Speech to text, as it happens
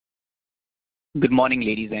Good morning,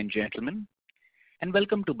 ladies and gentlemen, and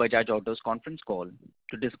welcome to Bajaj Auto's conference call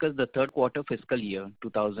to discuss the third quarter fiscal year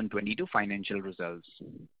 2022 financial results.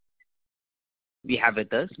 We have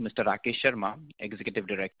with us Mr. Rakesh Sharma, Executive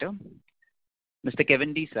Director, Mr.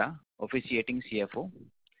 Kevin D'Sa, Officiating CFO,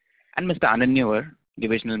 and Mr. Anand Newar,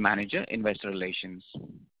 Divisional Manager, Investor Relations.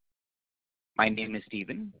 My name is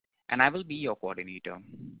Steven, and I will be your coordinator.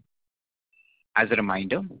 As a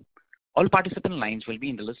reminder, all participant lines will be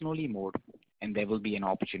in the listen-only mode, and there will be an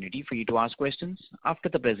opportunity for you to ask questions after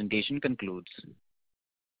the presentation concludes.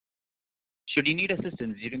 Should you need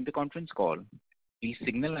assistance during the conference call, please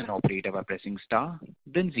signal an operator by pressing star,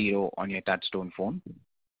 then 0 on your touchtone phone.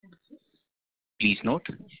 Please note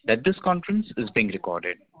that this conference is being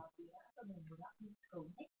recorded.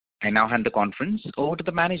 I now hand the conference over to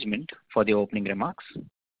the management for the opening remarks.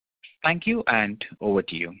 Thank you, and over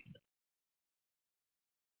to you.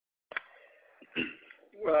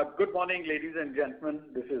 Good morning, ladies and gentlemen.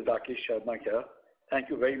 This is Rakesh Sharma here. Thank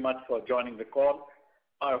you very much for joining the call.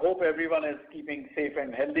 I hope everyone is keeping safe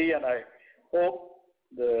and healthy, and I hope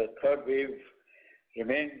the third wave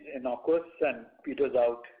remains innocuous and peters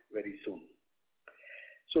out very soon.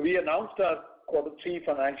 So we announced our Q3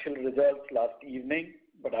 financial results last evening,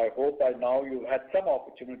 but I hope by now you've had some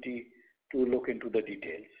opportunity to look into the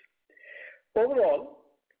details. Overall,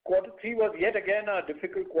 Q3 was yet again a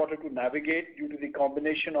difficult quarter to navigate due to the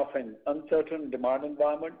combination of an uncertain demand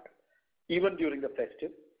environment, even during the festive,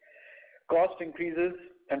 cost increases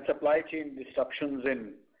and supply chain disruptions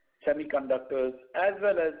in semiconductors as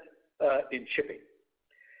well as in shipping.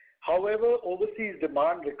 However, overseas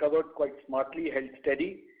demand recovered quite smartly, held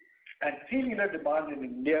steady, and three-wheeler demand in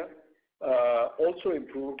India also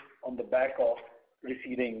improved on the back of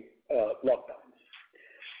receding lockdowns.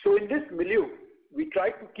 So in this milieu, we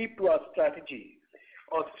tried to keep to our strategy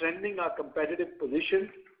of strengthening our competitive position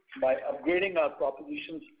by upgrading our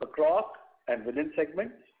propositions across and within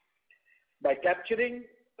segments, by capturing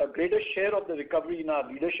a greater share of the recovery in our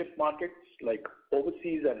leadership markets like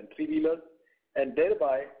overseas and in three-wheelers, and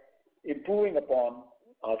thereby improving upon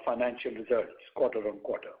our financial results quarter on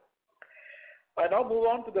quarter. I now move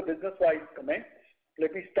on to the business-wise comments.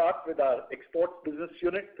 Let me start with our exports business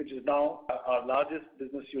unit, which is now our largest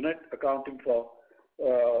business unit, accounting for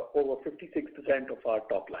over 56% of our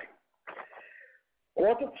top line.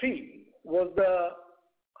 Q3 was the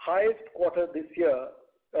highest quarter this year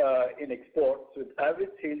in exports, with average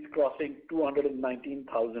sales crossing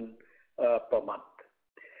 219,000 per month.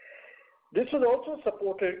 This was also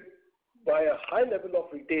supported by a high level of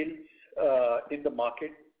retails in the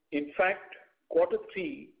market. In fact,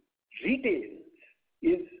 Q3 retails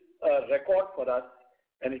is a record for us,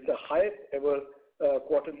 and it's the highest ever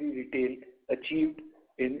quarterly retail achieved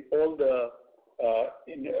in all the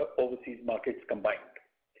overseas markets combined.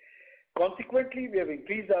 Consequently, we have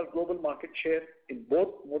increased our global market share in both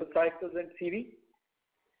motorcycles and CV,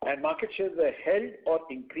 and market shares were held or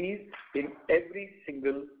increased in every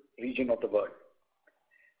single region of the world.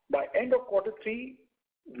 By end of Q3,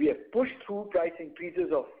 we have pushed through price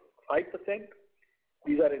increases of 5%.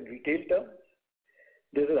 These are in retail terms.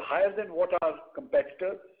 This is higher than what our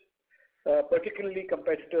competitors, particularly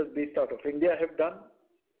competitors based out of India, have done.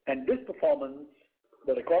 And this performance,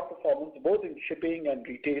 the record performance, both in shipping and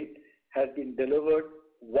retail, has been delivered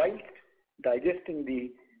whilst digesting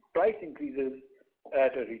the price increases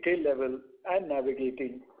at a retail level and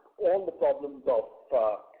navigating all the problems of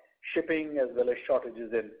shipping as well as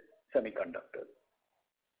shortages in semiconductors.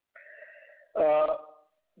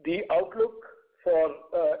 The outlook for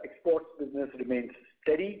exports business remains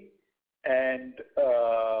steady, and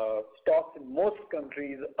stocks in most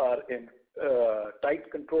countries are in tight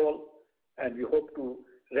control, and we hope to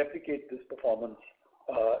replicate this performance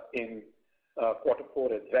in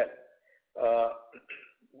Q4 as well.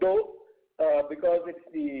 Though, because it's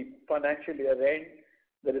the financial year end,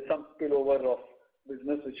 there is some spillover of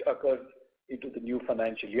business which occurs into the new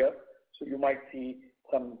financial year, so you might see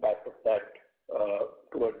some impact of that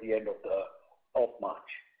towards the end of March.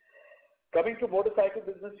 Coming to motorcycle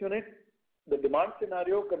business unit, the demand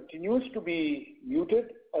scenario continues to be muted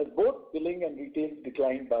as both billing and retails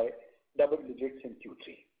declined by double digits in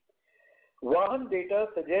Q3. Vahan data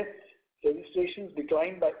suggests registrations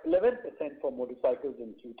declined by 11% for motorcycles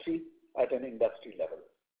in Q3 at an industry level.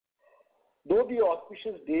 Though the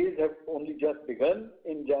auspicious days have only just begun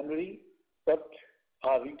in January, but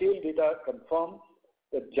our retail data confirms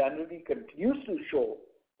that January continues to show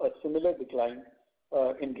a similar decline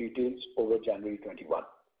in retails over January 21.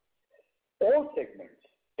 All segments,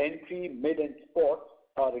 entry, mid and sports,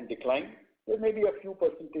 are in decline. There may be a few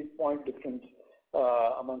percentage point difference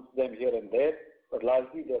amongst them here and there, but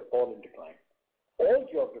largely they're all in decline. All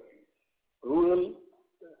geographies, rural,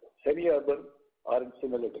 semi-urban, are in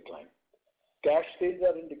similar decline. Cash sales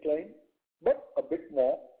are in decline, but a bit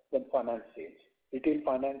more than finance sales. Retail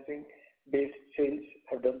financing-based sales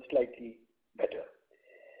have done slightly better.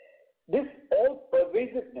 This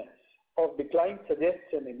all-pervasiveness of decline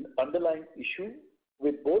suggests an underlying issue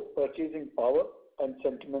with both purchasing power and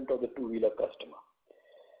sentiment of the two-wheeler customer.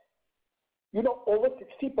 Over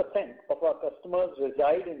 60% of our customers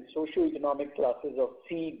reside in socio-economic classes of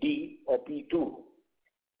C, D, or P2,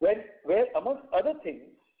 where amongst other things,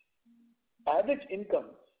 average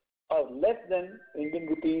incomes are less than Indian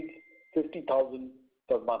rupees 50,000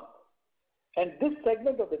 per month. And this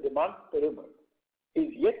segment of the demand pyramid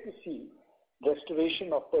is yet to see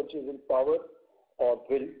restoration of purchasing power or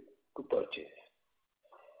will to purchase.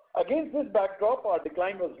 Against this backdrop, our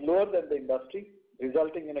decline was lower than the industry,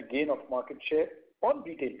 resulting in a gain of market share on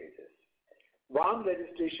retail basis. VAHAN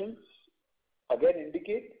registrations again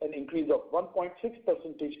indicate an increase of 1.6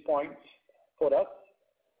 percentage points for us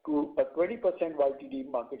to a 20% YTD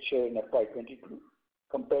market share in FY22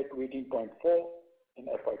 compared to 18.4 in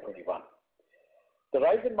FY21. The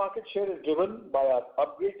rise in market share is driven by our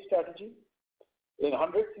upgrade strategy. In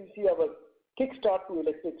 100cc, our kickstart to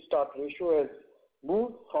electric start ratio has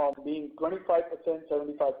moved from being 25%,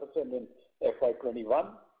 75% in FY21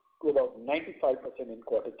 to about 95% in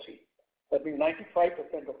quarter 3. That means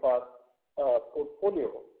 95% of our portfolio,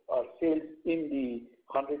 our sales in the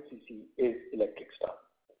 100cc is electric start.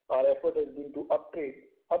 Our effort has been to upgrade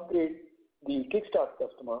the kickstart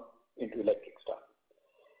customer into electric start.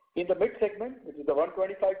 In the mid segment, which is the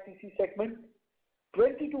 125cc segment,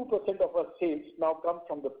 22% of our sales now come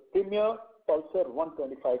from the premier Pulsar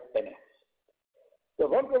 125 NS. The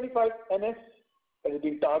 125 NS has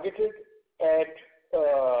been targeted at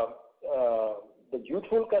the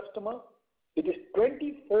youthful customer. It is 24%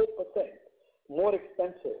 more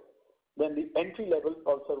expensive than the entry-level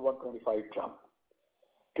Pulsar 125 Drum.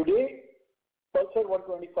 Today, Pulsar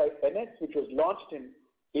 125 NS, which was launched in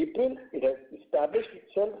April, it has established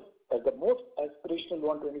itself as the most aspirational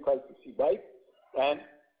 125cc bike, and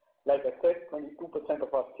like I said, 22%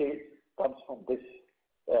 of our sales comes from this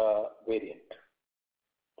variant.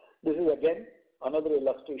 This is again another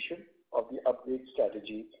illustration of the upgrade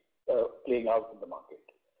strategy playing out in the market.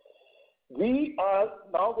 We are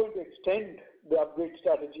now going to extend the upgrade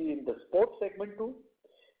strategy in the sports segment too,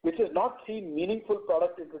 which has not seen meaningful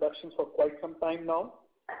product introductions for quite some time now.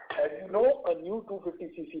 As you know, a new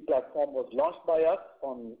 250cc platform was launched by us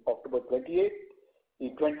on October 28th,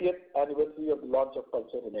 the 20th anniversary of the launch of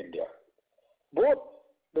Pulsar in India. Both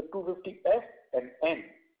the 250F and N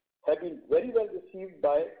have been very well received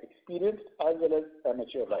by experienced as well as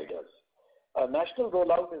amateur riders. Our national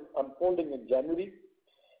rollout is unfolding in January,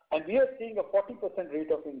 and we are seeing a 40%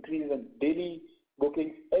 rate of increase in daily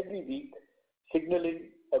bookings every week,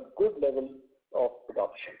 signaling a good level of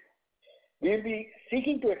adoption. We will be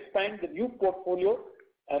seeking to expand the new portfolio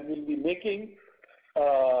and will be making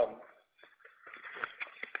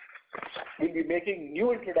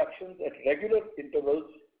new introductions at regular intervals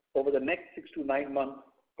over the next 6 to 9 months,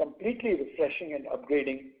 completely refreshing and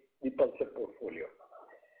upgrading the Pulsar portfolio.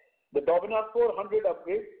 The Dominar 400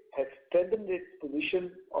 upgrade has strengthened its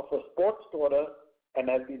position of a sports tourer and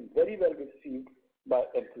has been very well received by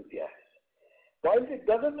enthusiasts. While it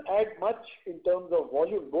doesn't add much in terms of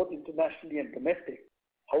volume, both internationally and domestic,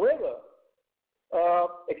 however,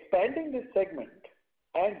 expanding this segment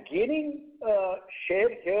and gaining share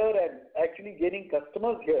here and actually gaining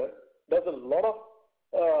customers here does a lot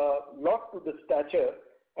to the stature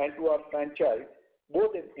and to our franchise,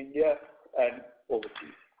 both in India and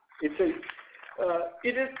overseas.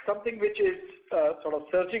 It is something which is sort of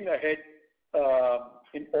surging ahead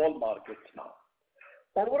in all markets now.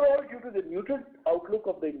 Overall, due to the muted outlook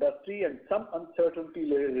of the industry and some uncertainty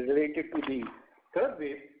related to the third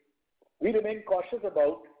wave, we remain cautious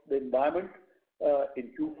about the environment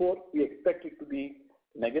in Q4. We expect it to be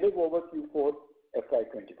negative over Q4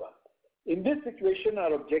 FY21. In this situation,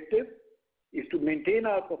 our objective is to maintain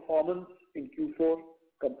our performance in Q4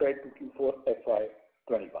 compared to Q4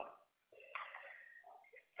 FY21.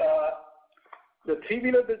 The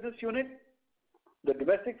three-wheeler business unit, the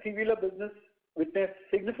domestic three-wheeler business witnessed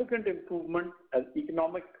significant improvement as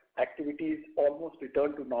economic activities almost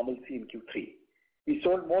returned to normalcy in Q3. We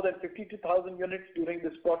sold more than 52,000 units during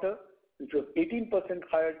this quarter, which was 18%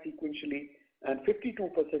 higher sequentially and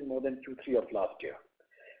 52% more than Q3 of last year.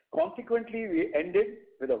 Consequently, we ended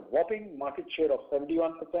with a whopping market share of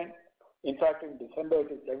 71%. In fact, in December,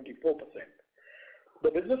 it is 74%. The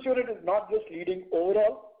business unit is not just leading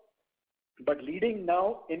overall, but leading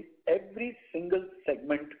now in every single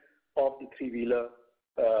segment of the three-wheeler three-wheeler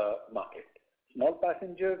market: small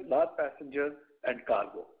passenger, large passenger, and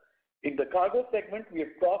cargo. In the cargo segment, we have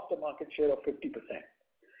crossed a market share of 50%.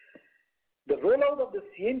 The rollout of the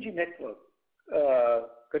CNG network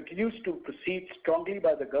continues to proceed strongly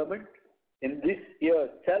by the government. In this year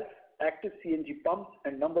itself, active CNG pumps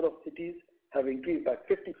and number of cities have increased by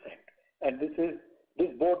 50%. And this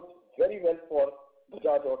bodes very well for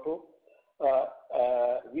Bajaj Auto.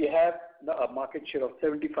 We have a market share of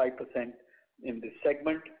 75% in this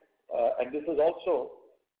segment. And this is also,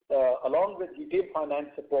 along with retail finance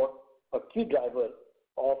support, a key driver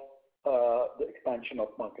of the expansion of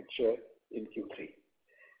market share in Q3.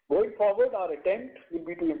 Going forward, our attempt will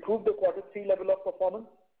be to improve the Q3 level of performance.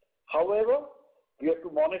 However, we have to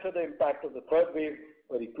monitor the impact of the third wave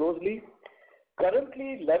very closely.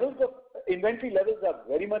 Currently, inventory levels are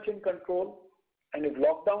very much in control, and if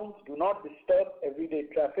lockdowns do not disturb everyday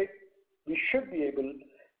traffic, we should be able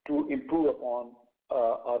to improve upon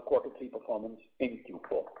our Q3 performance in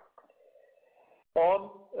Q4. On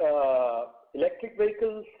electric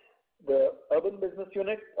vehicles, the urbanized business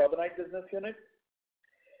unit,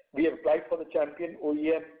 we have applied for the Champion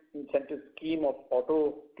OEM incentive scheme of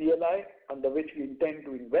Auto PLI, under which we intend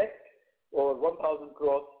to invest over 1,000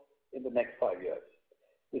 crores in the next 5 years.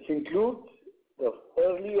 This includes the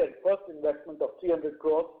early and first investment of 300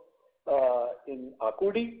 crores in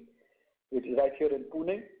Akudi, which is right here in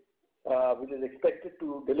Pune, which is expected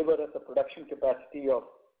to deliver us a production capacity of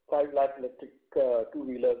 5 lakh electric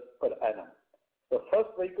two-wheelers per annum. The first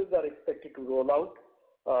vehicles are expected to roll out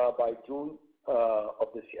by June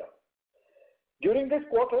of this year. During the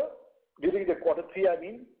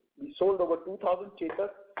Q3, we sold over 2,000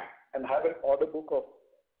 Chetak and have an order book of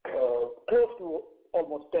close to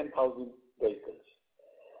almost 10,000 vehicles.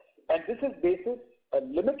 And this is basis a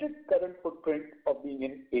limited current footprint of being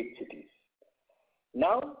in 8 cities.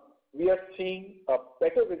 Now we are seeing a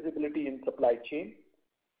better visibility in supply chain,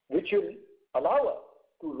 which will allow us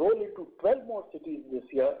to roll into 12 more cities this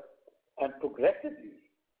year, and progressively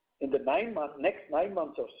in the next 9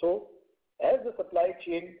 months or so, as the supply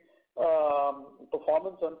chain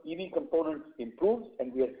performance on EV components improves,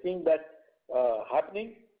 and we are seeing that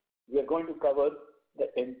happening, we are going to cover the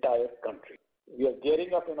entire country. We are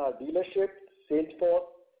gearing up in our dealership, sales force,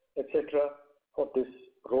 etc. for this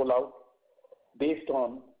rollout based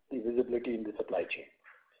on the visibility in the supply chain.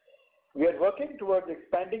 We are working towards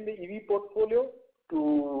expanding the EV portfolio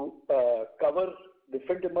to cover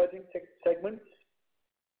different emerging segments,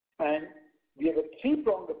 and we have a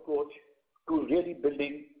three-pronged approach to really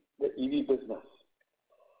building the EV business.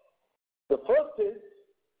 The first is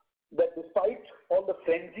that despite all the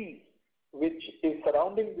frenzy which is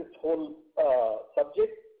surrounding this whole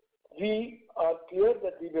subject, we are clear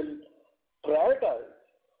that we will prioritize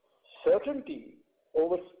certainty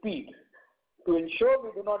over speed to ensure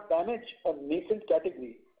we do not damage a nascent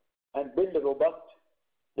category and build a robust,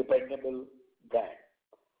 dependable brand.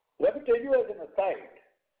 Let me tell you as an aside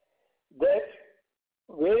that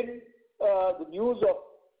when the news of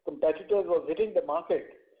competitors was hitting the market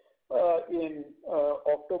in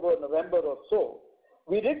October, November or so,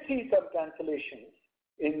 we did see some cancellations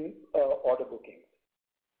in order bookings.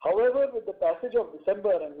 However, with the passage of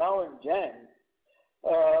December and now in Jan,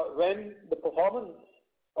 when the performance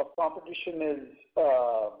of competition is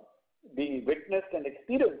being witnessed and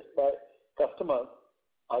experienced by customers,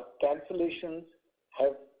 our cancellations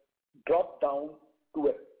have dropped down to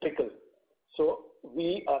a trickle. So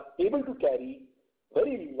we are able to carry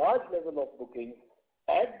very large level of bookings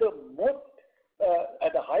at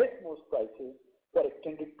the highest most prices for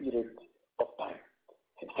extended periods of time.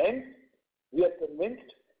 And hence, we are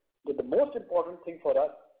convinced that the most important thing for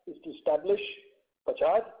us is to establish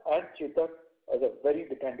Bajaj and Chetak as a very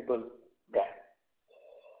dependable brand.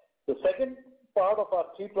 The second part of our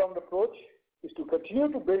three-pronged approach is to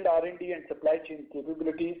continue to build R&D and supply chain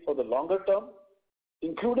capabilities for the longer term,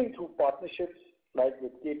 including through partnerships like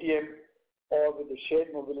with KTM or with the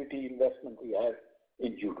shared mobility investment we have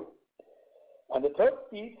in Judo. And the third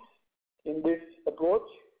piece in this approach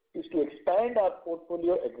is to expand our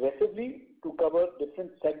portfolio aggressively to cover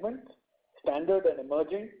different segments, standard and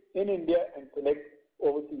emerging, in India and select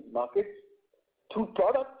overseas markets through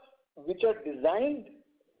products which are designed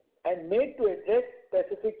and made to address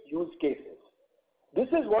specific use cases. This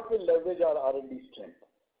is what will leverage our R&D strength.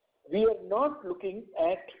 We are not looking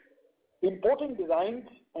at importing designs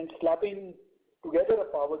and slapping together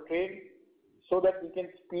a powertrain so that we can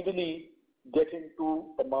speedily get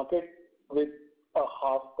into a market with a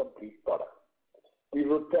half-complete product. We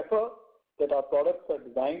would prefer that our products are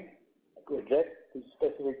designed to address these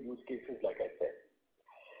specific use cases, like I said.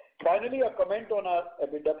 Finally, a comment on our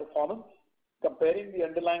EBITDA performance. comparing the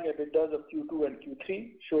underlying EBITDAs of Q2 and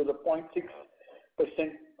Q3 shows a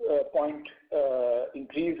 0.6% point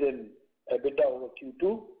increase in EBITDA over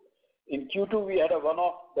Q2. In Q2, we had a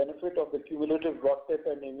one-off benefit of the cumulative RoDTEP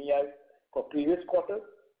and MEI for previous quarter.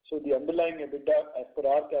 So the underlying EBITDA, as per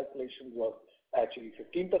our calculations, was actually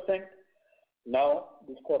 15%. Now,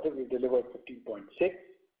 this quarter, we delivered 15.6%.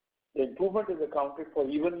 The improvement is accounted for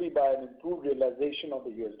evenly by an improved realization of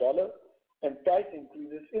the US dollar and price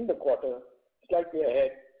increases in the quarter, slightly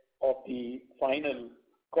ahead of the final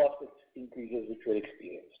cost increases which were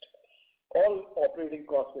experienced. All operating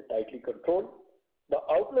costs were tightly controlled. The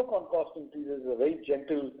outlook on cost increases is a very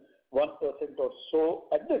gentle 1% or so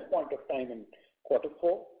at this point of time in quarter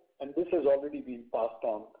 4, and this has already been passed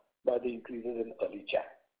on by the increases in early Jan.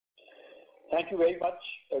 Thank you very much,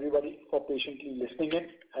 everybody, for patiently listening in,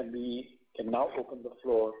 and we can now open the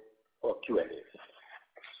floor for Q&A.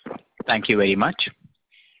 Thank you very much.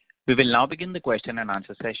 We will now begin the question and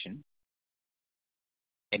answer session.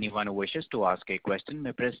 Anyone who wishes to ask a question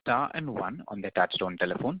may press star and 1 on their touchtone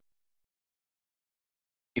telephone.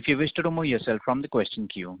 If you wish to remove yourself from the question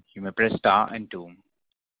queue, you may press star and 2.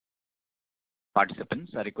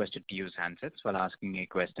 Participants are requested to use handsets while asking a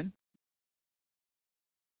question.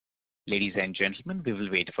 Ladies and gentlemen, we will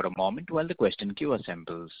wait for a moment while the question queue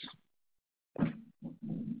assembles.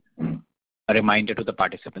 A reminder to the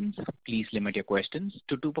participants, please limit your questions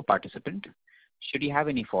to 2 per participant. Should you have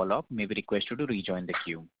any follow-up, may we request you to rejoin the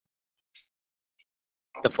queue.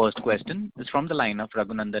 The first question is from the line of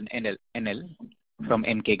Raghunandan NL from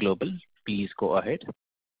Emkay Global. Please go ahead.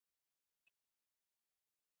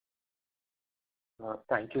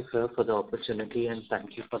 Thank you, sir, for the opportunity, and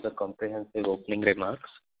thank you for the comprehensive opening remarks.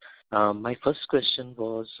 My first question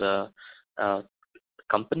was,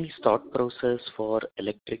 company's thought process for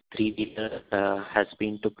electric three-wheeler has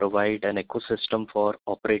been to provide an ecosystem for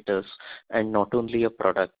operators and not only a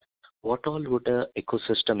product. What all would the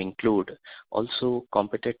ecosystem include? Also,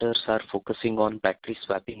 competitors are focusing on battery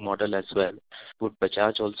swapping model as well. Would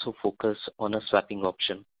Bajaj also focus on a swapping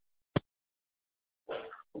option?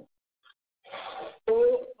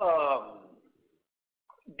 So,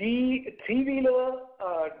 the three-wheeler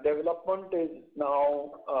development is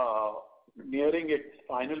now nearing its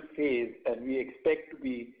final phase, and we expect to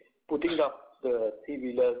be putting up the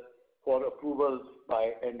three-wheelers for approvals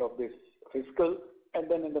by end of this fiscal, and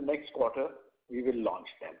then in the next quarter we will launch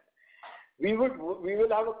them. We will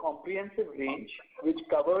have a comprehensive range which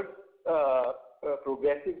covers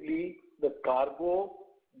progressively the cargo,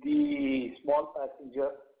 the small passenger,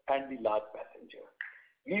 and the large passenger.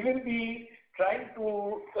 We will be trying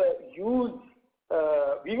to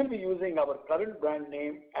we will be using our current brand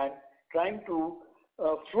name and trying to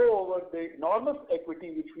flow over the enormous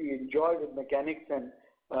equity which we enjoy with mechanics and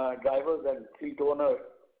drivers and fleet owners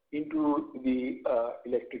into the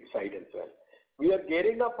electric side as well. We are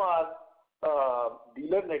gearing up our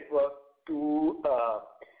dealer network to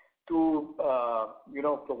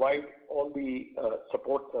provide all the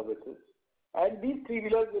support services. And these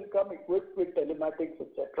three-wheelers will come equipped with telematics,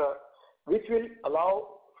 etc., which will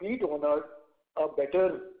allow fleet owners a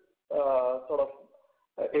better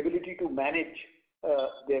ability to manage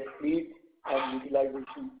their fleet and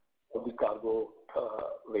utilization of the cargo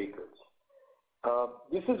vehicles.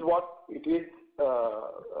 This is what it is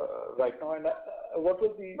right now. And what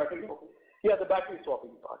was the battery swapping? Yeah, the battery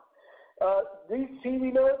swapping part. These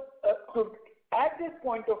three-wheelers could, at this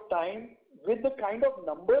point of time, with the kind of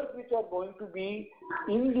numbers which are going to be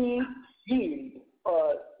in the field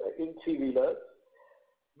in three-wheelers,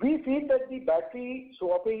 we feel that the battery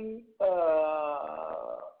swapping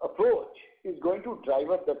approach is going to drive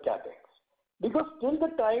up the capex. Because till the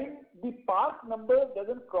time the park number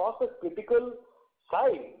doesn't cross a critical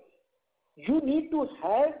size, you need to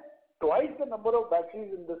have twice the number of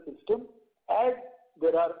batteries in the system as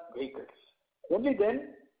there are vehicles. Only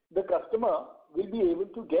then the customer will be able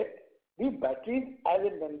to get the batteries as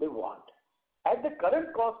and when they want. At the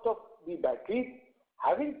current cost of the batteries,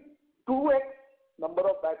 having 2x number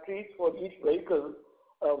of batteries for each vehicle,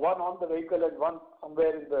 one on the vehicle and one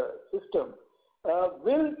somewhere in the system,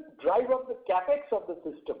 will drive up the capex of the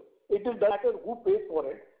system. It will matter who pays for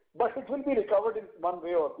it, but it will be recovered in one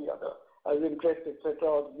way or the other, as interest, etc.,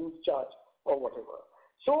 or use charge or whatever.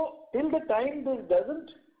 So till the time this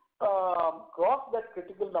doesn't cross that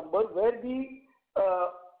critical number where the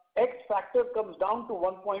X factor comes down to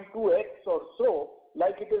 1.2x or so,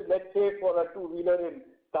 like it is, let's say, for a two-wheeler in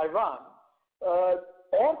Taiwan,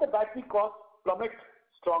 or the battery cost plummets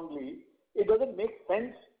strongly, it doesn't make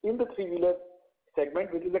sense in the three-wheeler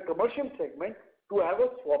segment, which is a commercial segment, to have a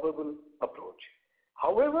swappable approach.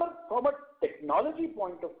 However, from a technology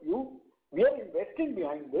point of view, we are investing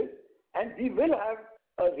behind this, and we will have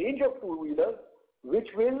a range of two-wheelers which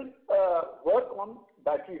will work on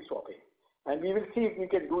battery swapping. And we will see if we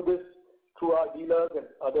can do this through our dealers and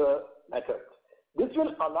other methods. This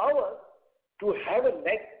will allow us to have a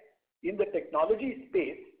neck in the technology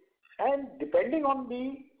space, and depending on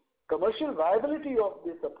the commercial viability of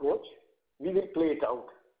this approach, we will play it out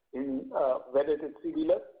in whether it is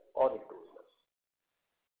three-wheelers or in two-wheelers.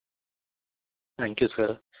 Thank you,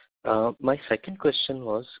 sir. My second question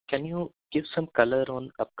was, can you give some color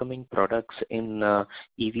on upcoming products in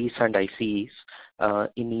EVs and ICEs?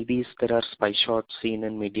 In EVs, there are spy shots seen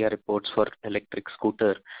in media reports for electric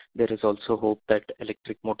scooter. There is also hope that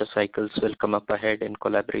electric motorcycles will come up ahead in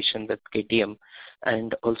collaboration with KTM.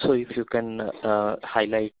 And also, if you can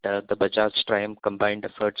highlight the Bajaj Triumph combined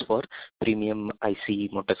efforts for premium ICE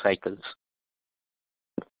motorcycles.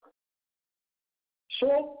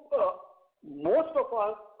 So, most of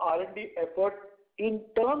our R&D effort in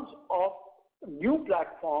terms of new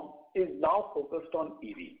platform is now focused on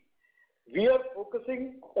EV. We are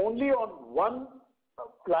focusing only on one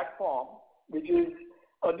platform, which is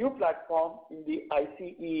a new platform in the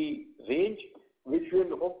ICE range, which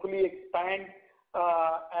will hopefully expand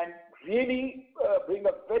and really bring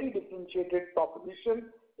a very differentiated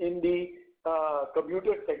proposition in the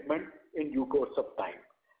commuter segment in due course of time.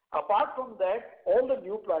 Apart from that, all the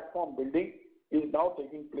new platform building is now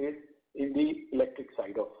taking place in the electric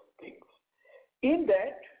side of things. In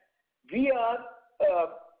that, we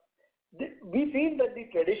feel that the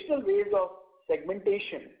traditional ways of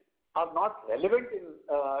segmentation are not relevant in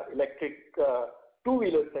electric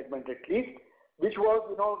two-wheeler segment at least, which was,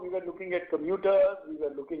 we were looking at commuters, we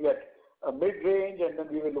were looking at mid-range, and then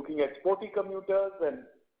we were looking at sporty commuters and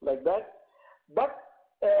like that. But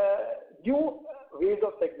new ways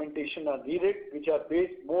of segmentation are needed, which are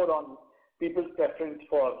based more on people's preference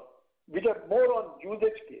which are more on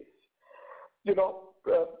usage case.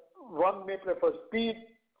 One may prefer speed,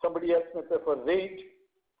 somebody else may prefer range,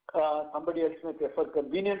 somebody else may prefer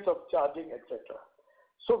convenience of charging, etc.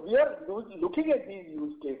 So we are looking at these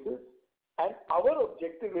use cases, and our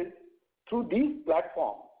objective is through these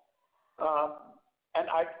platforms, and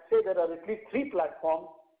I'd say there are at least 3 platforms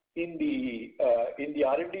in the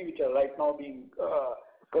R&D which are right now being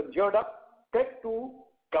conjured up, to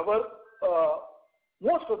cover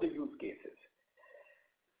most of the use cases.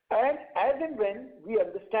 And as and when we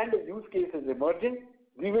understand the use case is emerging,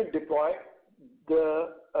 we will deploy the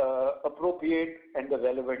appropriate and the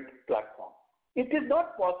relevant platform. It is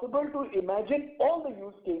not possible to imagine all the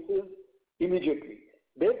use cases immediately.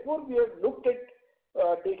 Therefore, we have looked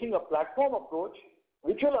at taking a platform approach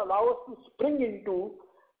which will allow us to spring into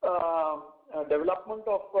development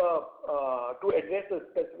of to address a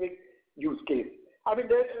specific use case. I mean,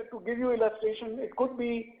 to give you illustration, there could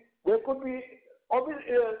be obvious,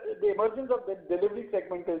 the emergence of the delivery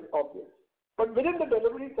segment is obvious. But within the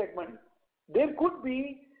delivery segment, there could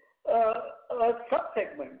be a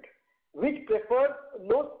sub-segment which prefers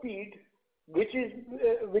low speed, which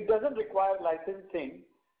doesn't require licensing,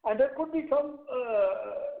 and there could be some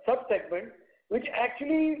sub-segment which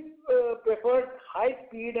actually prefers high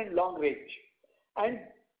speed and long range. And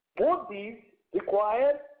both these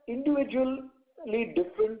require individually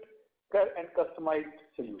different and customized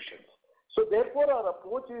solutions. So therefore, our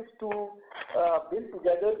approach is to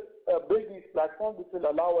build these platforms which will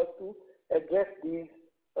allow us to address these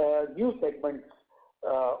new segments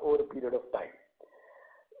over a period of time.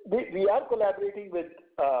 We are collaborating with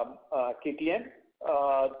KTM.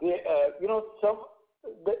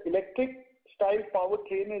 The electric style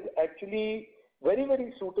powertrain is actually very,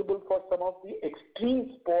 very suitable for some of the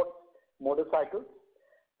extreme sports motorcycles.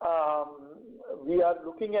 We are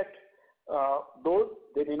looking at those.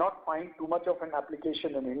 They may not find too much of an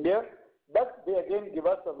application in India, but they again give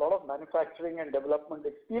us a lot of manufacturing and development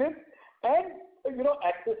experience and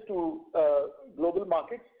access to global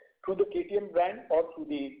markets through the KTM brand or through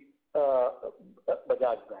the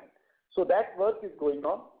Bajaj brand. So that work is going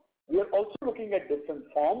on. We are also looking at different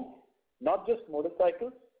forms, not just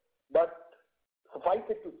motorcycles, but suffice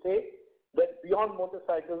it to say that beyond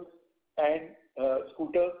motorcycles and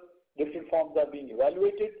scooters, different forms are being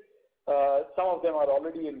evaluated. Some of them are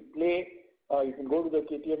already in play. You can go to the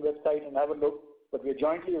KTM website and have a look, but we're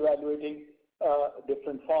jointly evaluating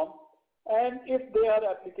different forms. And if they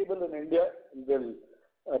are applicable in India, we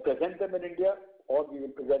will present them in India, or we will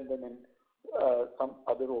present them in some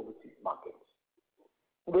other overseas markets.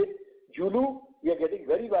 With Yulu, we are getting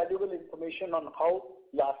very valuable information on how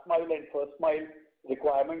last mile and first mile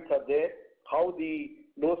requirements are there, how the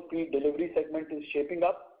low speed delivery segment is shaping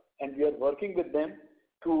up, and we are working with them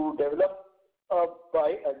to develop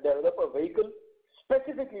develop a vehicle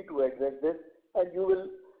specifically to address this, and you will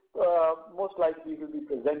most likely will be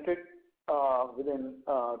presented within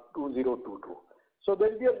 2022. So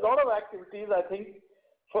there will be a lot of activities. I think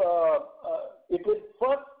it will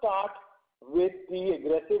first start with the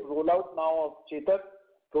aggressive rollout now of Chetak.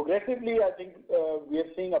 Progressively, I think we are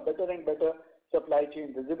seeing a better and better supply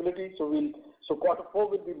chain visibility. So quarter 4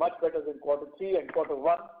 will be much better than quarter 3, and quarter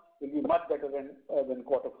 1 will be much better than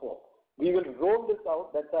quarter 4. We will roll this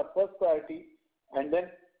out. That's our first priority, and then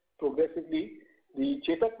progressively the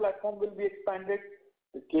Chetak platform will be expanded,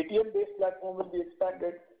 the KTM-based platform will be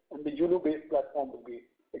expanded, and the Yulu-based platform will be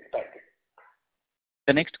expanded.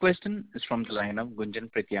 The next question is from the line of Gunjan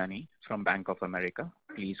Prithyani from Bank of America.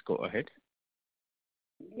 Please go ahead.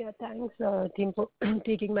 Yeah, thanks, team, for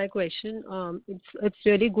taking my question. It's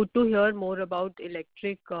really good to hear more about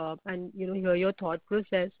electric and hear your thought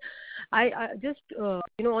process. I just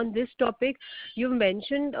on this topic, you've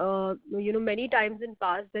mentioned many times in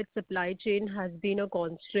past that supply chain has been a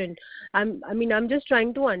constraint. I'm just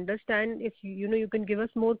trying to understand if you can give us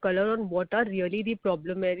more color on what are really the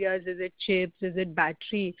problem areas. Is it chips? Is it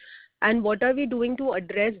battery? And what are we doing to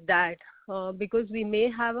address that? Because we may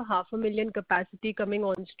have a 500,000 capacity coming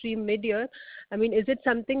on stream mid-year. Is it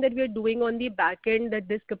something that we are doing on the back end that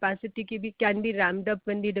this capacity can be ramped up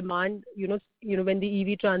when the demand, when the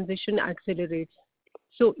EV transition accelerates?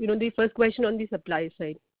 So, the first question on the supply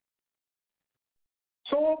side.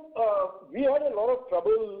 So we had a lot of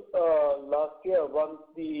trouble last year once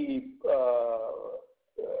we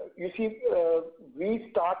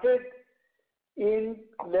started in,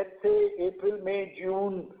 let's say,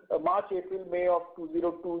 March, April, May of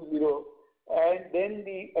 2020, and then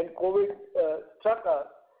COVID struck us,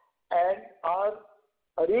 and our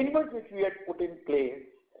arrangements which we had put in place,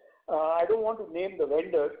 I don't want to name the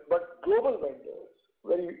vendors, but global vendors,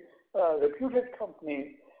 very reputed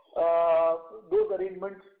companies, those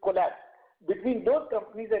arrangements collapsed between those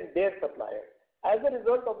companies and their suppliers. As a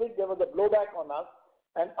result of which, there was a blowback on us,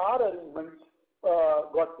 and our arrangements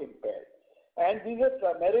got impaired. And these are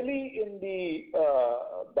primarily in the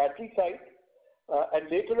battery side,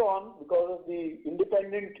 and later on, because of the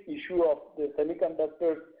independent issue of the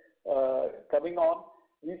semiconductors coming on,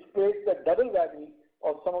 we faced the double whammy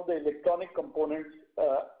of some of the electronic components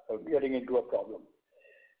getting into a problem.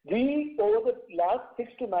 Over the last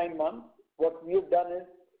 6 to 9 months, what we have done is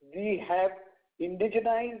we have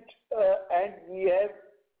indigenized and we have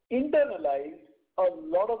internalized a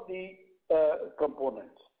lot of the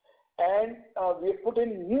components. And we have put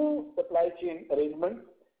in new supply chain arrangements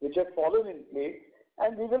which have fallen in place,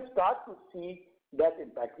 and we will start to see that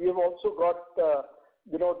impact. We have also got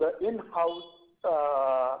the in-house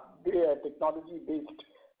technology-based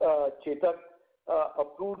Chetak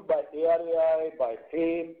approved by ARAI, by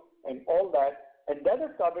FAME, and all that, and that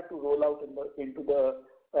has started to roll out into the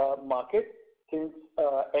market since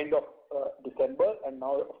end of December, and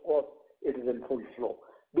now, of course, it is in full flow.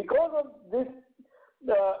 Because of this,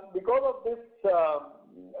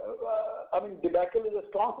 debacle is a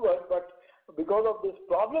strong word, but because of this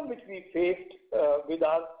problem which we faced with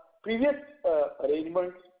our previous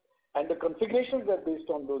arrangements, and the configurations were based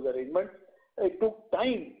on those arrangements, it took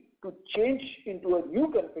time to change into a new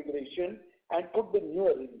configuration and put the new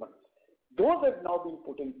arrangements. Those have now been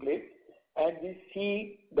put in place, and we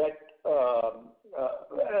see that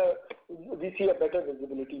we see a better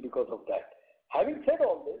visibility because of that. Having said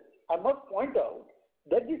all this, I must point out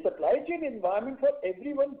that the supply chain environment for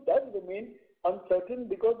everyone does remain uncertain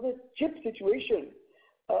because the chip situation,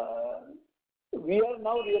 we are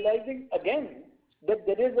now realizing again that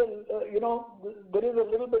there is a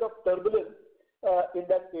little bit of turbulence in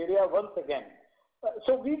that area once again.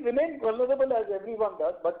 So we remain vulnerable as everyone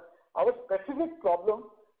does, but our specific problem,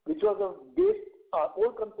 which was our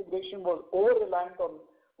old configuration was over-reliant on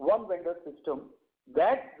one vendor system,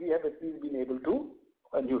 that we have at least been able to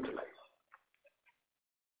neutralize.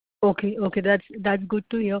 Okay, that's good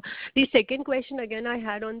to hear. The second question again I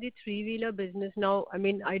had on the three-wheeler business. Now,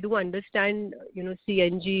 I do understand,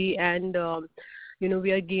 CNG and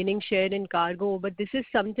we are gaining share in cargo, but this is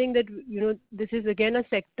something that this is again a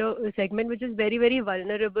segment which is very, very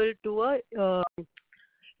vulnerable to a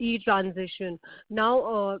e-transition.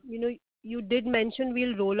 Now, you did mention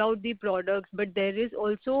we'll roll out the products, but there is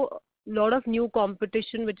also a lot of new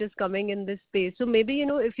competition which is coming in this space. So maybe,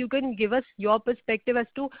 if you can give us your perspective as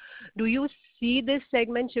to, do you see this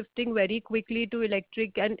segment shifting very quickly to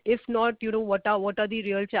electric? And if not, what are the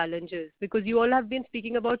real challenges? Because you all have been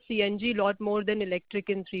speaking about CNG a lot more than electric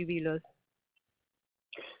in three-wheelers.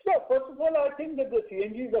 Yeah, first of all, I think that the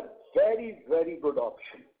CNG is a very, very good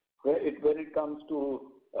option when it comes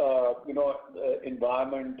to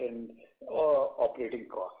environment and operating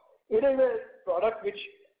costs. It is a product which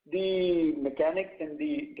the mechanics and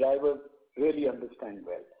the drivers really understand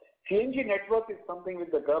well. CNG network is something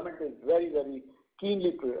which the government is very, very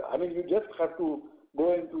keenly. I mean, you just have to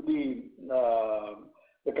go into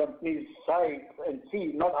the company's site and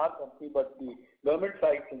see, not our company, but the government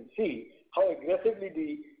sites, and see how aggressively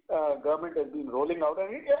the government has been rolling out.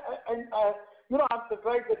 I'm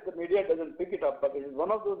surprised that the media doesn't pick it up, but it is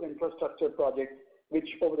one of those infrastructure projects which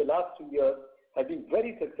over the last 2 years have been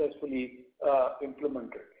very successfully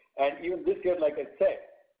implemented. And even this year, like I said,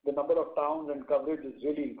 the number of towns and coverage is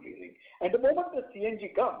really increasing. And the moment the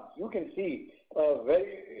CNG comes, you can see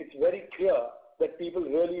it's very clear that people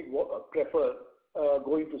really prefer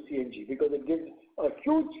going to CNG because it gives a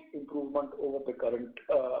huge improvement over the current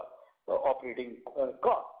operating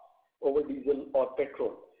cost over diesel or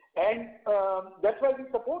petrol. And that's why we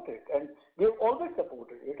support it, and we have always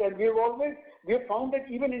supported it, and we have found that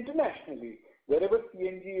even internationally, wherever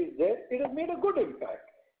CNG is there, it has made a good impact.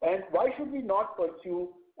 And why should we not pursue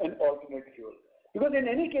an alternate fuel? Because in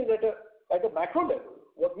any case, at a macro level,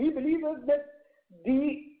 what we believe is that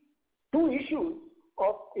the two issues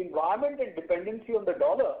of environment and dependency on the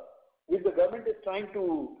dollar, which the government is trying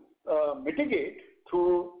to mitigate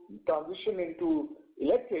through transition into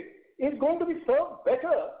electric, is going to be served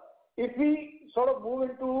better if we sort of move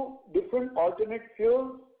into different alternate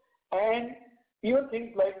fuels and even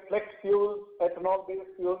things like flex fuels,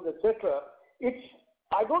 ethanol-based fuels, etc.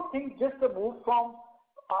 I don't think just a move from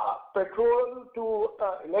petrol to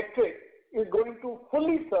electric is going to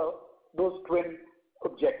fully serve those twin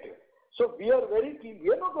objectives. So we are very keen.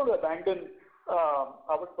 We are not going to abandon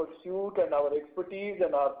our pursuit and our expertise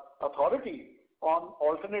and our authority on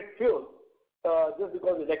alternate fuels just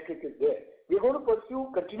because electric is there. We are going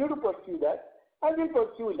to continue to pursue that, and we'll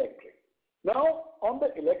pursue electric. Now, on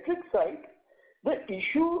the electric side, the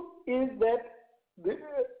issue is that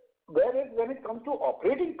whereas when it comes to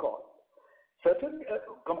operating costs,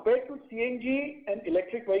 compared to CNG, an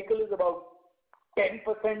electric vehicle is about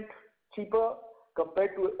 10% cheaper.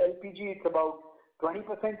 Compared to LPG, it's about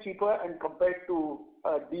 20% cheaper, and compared to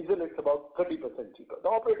diesel, it's about 30% cheaper, the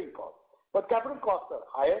operating cost. But capital costs are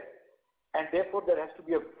higher, and therefore there has to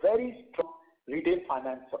be a very strong retail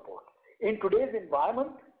finance support. In today's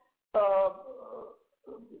environment,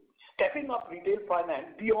 stepping up retail finance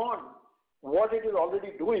beyond what it is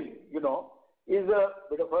already doing, is a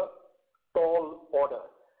bit of a tall order.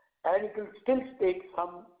 And it will still take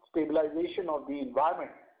some stabilization of the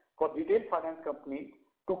environment for retail finance companies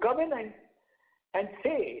to come in and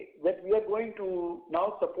say that we are going to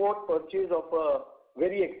now support purchase of a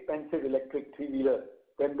very expensive electric three-wheeler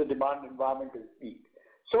when the demand environment is weak.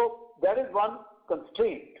 So that is one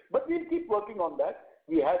constraint, but we'll keep working on that.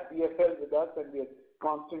 We have BFL with us, and we are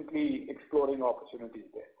constantly exploring opportunities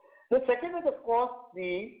there. The second is, of course,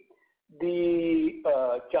 the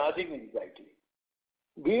charging anxiety.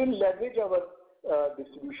 We will leverage our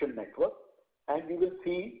distribution network, and we will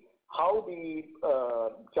see how the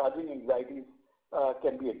charging anxieties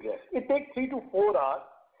can be addressed. It takes 3 to 4 hours,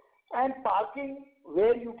 and parking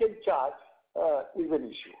where you can charge is an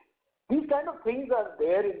issue. These kind of things are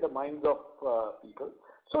there in the minds of people.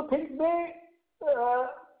 So things may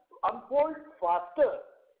unfold faster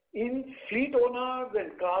in fleet owners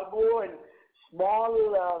and cargo and small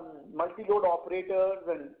multi-load operators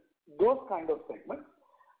and those kind of segments.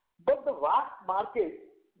 But the vast market,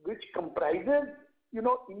 which comprises,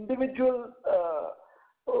 individual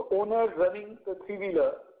owners running the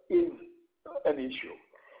three-wheeler, is an issue.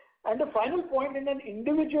 And the final point in an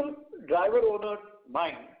individual driver owner's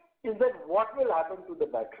mind is that what will happen to the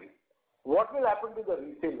battery? What will happen to the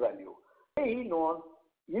resale value? He knows,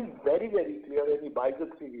 he's very, very clear when he buys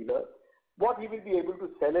a three-wheeler, what he will be able to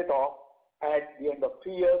sell it off at the end of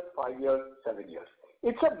 3 years, 5 years, 7 years.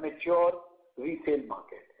 It's a mature resale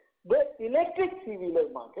market. The electric three-wheeler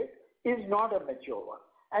market is not a mature one.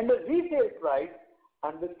 And the resale price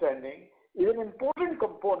understanding is an important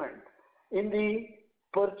component in the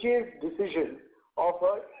purchase decision of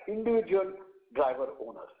an individual driver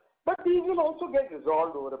owner. But these will also get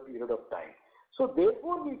resolved over a period of time. So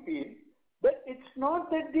therefore we feel that it's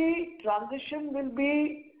not that the transition will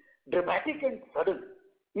be dramatic and sudden.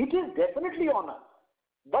 It is definitely on us,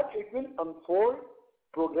 but it will unfold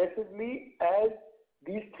progressively as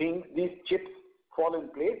these chips fall in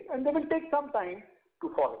place, and they will take some time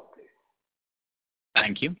to fall in place.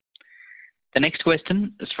 Thank you. The next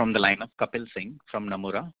question is from the line of Kapil Singh from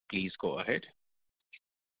Nomura. Please go ahead.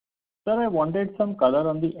 Sir, I wanted some color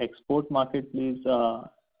on the export market, please.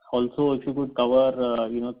 Also, if you could cover,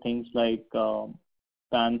 things like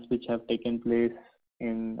bans which have taken place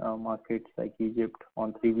in markets like Egypt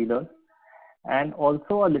on three-wheelers, and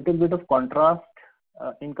also a little bit of contrast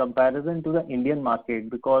in comparison to the Indian market,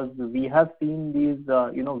 because we have seen these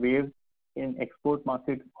waves in export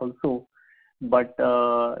markets also, but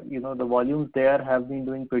the volumes there have been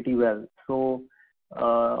doing pretty well. So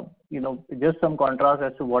just some contrast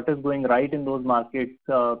as to what is going right in those markets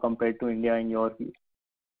compared to India in your view.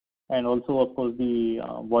 And also, of course, the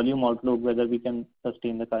volume outlook, whether we can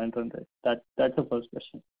sustain the current run rate. That's the first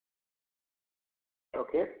question.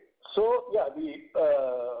 Okay. So, yeah,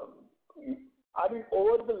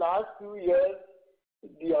 over the last few years,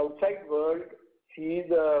 the outside world sees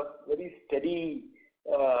a very steady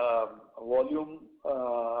volume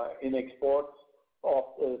in exports of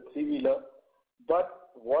three-wheeler. But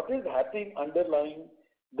what is happening underlying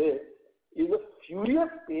this is a furious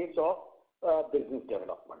pace of business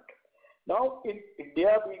development. Now, in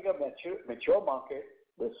India being a mature market,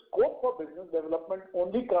 the scope for business development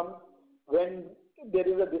only comes when there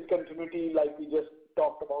is a discontinuity, like we just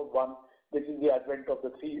talked about one, which is the advent of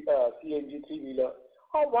the CNG three-wheeler,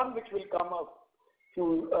 or one which will come a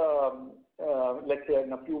few, let's say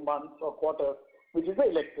in a few months or quarters, which is the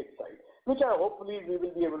electric side, which hopefully we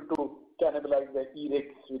will be able to cannibalize the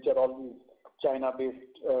e-rickshaws, which are all these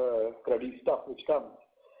China-based cruddy stuff which comes.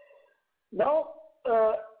 Now,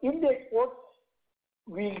 in the exports,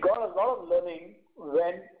 we got a lot of learning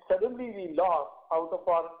when suddenly we lost out of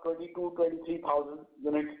our 23,000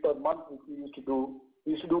 units per month which we used to do.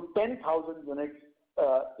 We used to do 10,000 units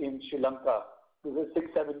in Sri Lanka. This is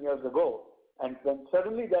 6-7 years ago. And when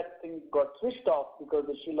suddenly that thing got switched off because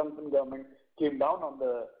the Sri Lankan government came down on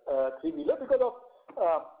the three-wheeler because of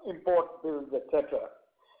import bills, etc.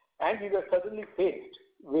 And we were suddenly faced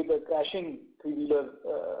with a crashing three-wheeler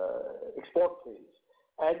export sales.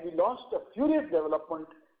 And we launched a furious development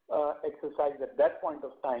exercise at that point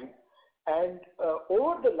of time. And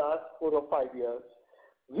over the last 4 or 5 years,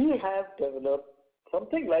 we have developed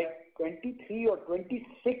something like 23 or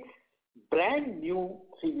 26 brand new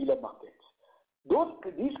three-wheeler markets.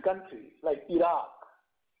 These countries like Iraq,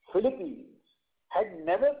 Philippines, had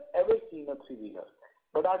never ever seen a three-wheeler.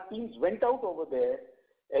 But our teams went out over there,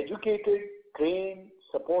 educated, trained,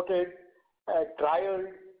 supported,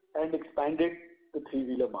 trialed, and expanded the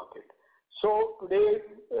three-wheeler market. So today,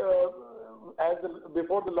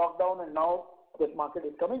 before the lockdown and now that market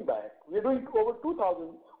is coming back, we are doing over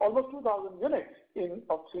 2,000, almost 2,000 units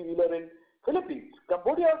of three-wheeler in Philippines.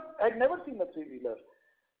 Cambodia had never seen a three-wheeler.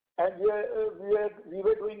 And we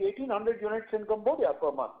were doing 1,800 units in Cambodia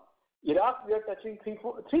per month. Iraq, we are touching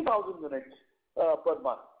 3,000 units per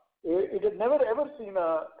month. It had never ever seen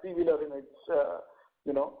a three-wheeler in its,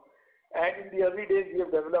 And in the early days, we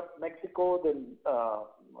have developed Mexico, then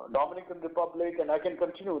Dominican Republic, and I can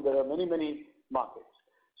continue. There are many, many markets.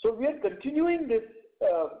 So we are continuing this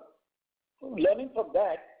learning from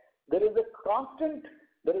that. There is a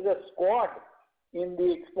squad in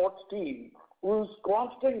the exports team whose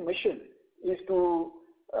constant mission is to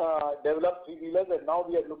develop three-wheelers, and now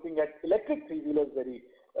we are looking at electric three-wheelers very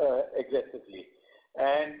aggressively.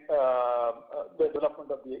 And the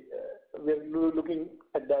development of we're looking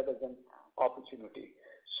at that as an opportunity.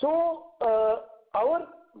 So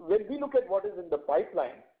when we look at what is in the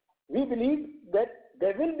pipeline, we believe that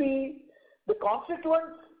there will be the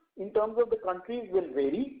constituents in terms of the countries will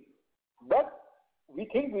vary, but we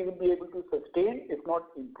think we will be able to sustain, if not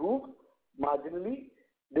improve marginally,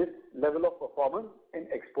 this level of performance in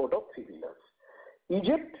export of three-wheelers.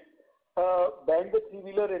 Egypt banned the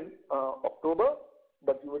three-wheeler in October,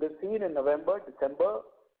 but you would have seen in November, December,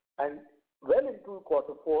 and well into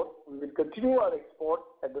Q4, we will continue our export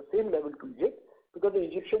at the same level to Egypt because the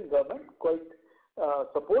Egyptian government quite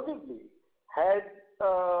supportively has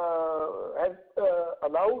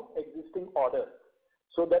allowed existing orders.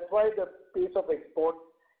 So that's why the pace of export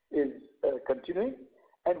is continuing.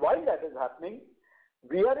 And while that is happening,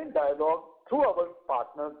 we are in dialogue through our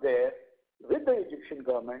partners there with the Egyptian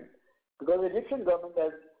government, because the Egyptian government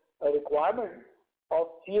has a requirement of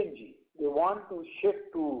CNG. They want to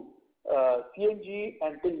shift to CNG.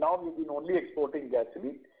 Until now, we've been only exporting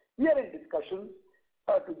gasoline. We are in discussions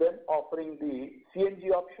to them offering the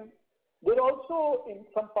CNG option. They're also, in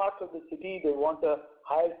some parts of the city, they want a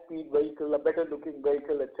higher speed vehicle, a better looking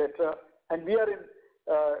vehicle, etc. And we are in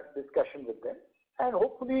discussion with them. And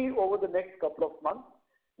hopefully, over the next couple of months,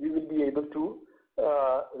 we will be able to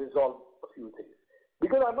resolve a few things.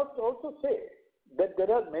 Because I must also say that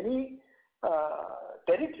there are many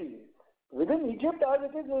territories within Egypt, as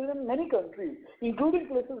it is within many countries, including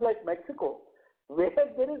places like Mexico, where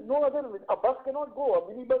there is no other, a bus cannot go, a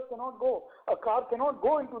minibus cannot go, a car cannot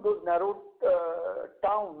go into those narrow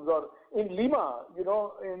towns, or in Lima, in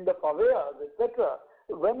the favelas, etc.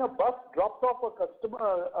 When a bus drops off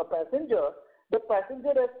a passenger, the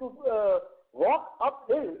passenger has to walk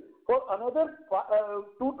uphill for another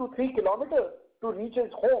 2 to 3 kilometers to reach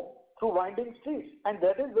his home through winding streets. And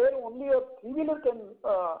that is where only a three-wheeler can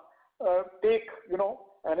take,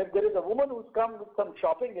 and if there is a woman who's come with some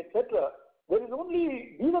shopping, etc., there is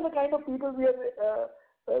only, these are the kind of people we are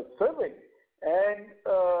serving. And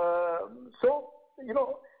so,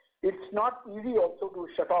 it's not easy also to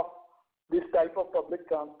shut off this type of public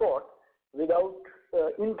transport without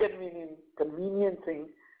inconveniencing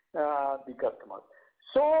the customers.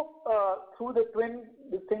 So, through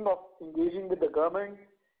this thing of engaging with the government,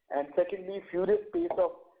 and secondly, furious pace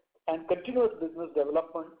of and continuous business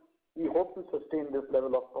development, we hope to sustain this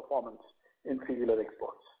level of performance in three-wheeler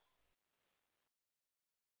exports.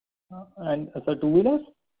 And so two-wheelers?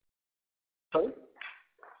 Sorry?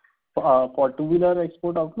 For two-wheeler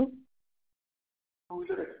export outlook?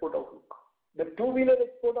 Two-wheeler export outlook. The two-wheeler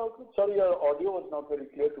export outlook, sorry, your audio was not very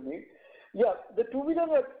clear to me. Yeah, the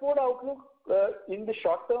two-wheeler export outlook in the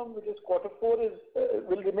short term, which is quarter 4,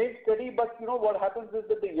 will remain steady. But what happens is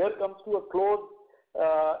that the year comes to a close,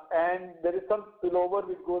 and there is some spillover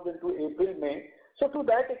which goes into April, May. So to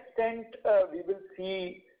that extent, we will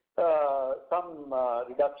see some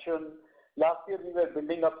reduction. Last year we were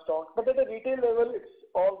building up stock, but at a retail level, it's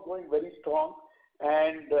all going very strong,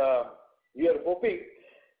 and we are hoping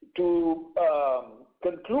to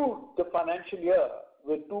conclude the financial year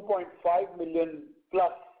with 2.5 million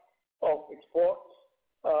plus of exports,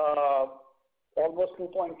 almost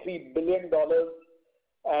 $2.3 billion,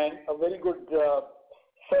 and a very good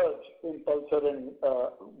surge in Pulsar and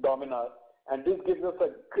Dominar. And this gives us a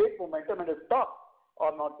great momentum, and if stocks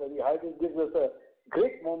are not very high, this gives us a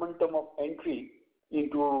great momentum of entry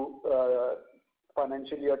into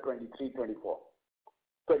financial year 23-24,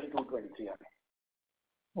 22-23.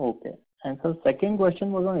 Okay. And so second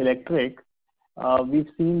question was on electric. We've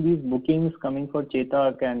seen these bookings coming for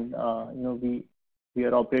Chetak, and we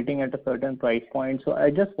are operating at a certain price point. So I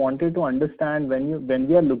just wanted to understand, when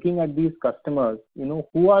we are looking at these customers,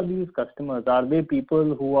 who are these customers? Are they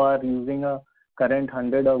people who are using a current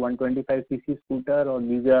 100 or 125 cc scooter, or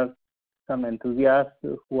these are some enthusiasts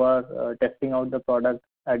who are testing out the product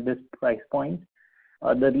at this price point?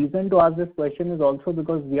 The reason to ask this question is also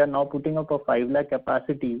because we are now putting up a 5 lakh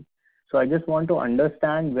capacity. So I just want to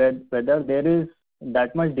understand whether there is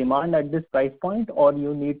that much demand at this price point, or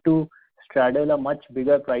you need to straddle a much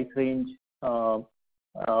bigger price range, let's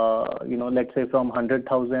say from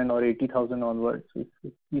 100,000 or 80,000 onwards. If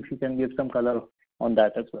you can give some color on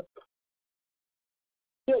that as well.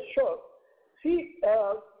 Yeah, sure. See,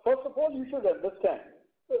 first of all, you should understand,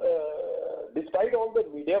 despite all the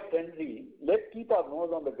media frenzy, let's keep our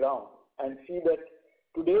nose on the ground and see that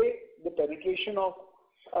today the penetration of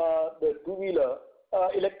the two-wheeler,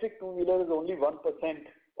 electric two-wheeler is only 1%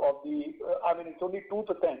 of the, it's only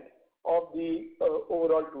 2% of the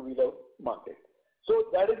overall two-wheeler market. So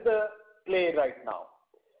that is the play right now.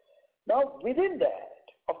 Now, within that,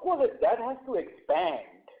 of course, if that has to expand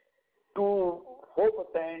to 4%,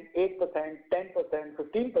 8%, 10%,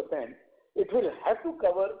 15%, it will have to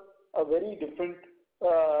cover a very different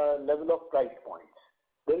level of price points.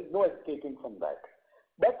 There is no escaping from that.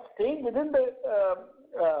 But staying within the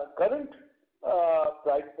current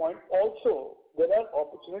price point, also there are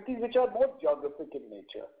opportunities which are more geographic in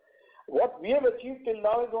nature. What we have achieved till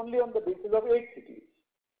now is only on the basis of 8 cities.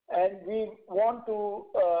 And we want to,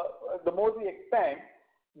 the more we expand,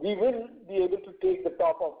 we will be able to take the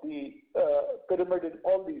top of the pyramid in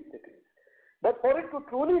all these cities. But for it to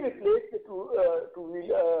truly replace the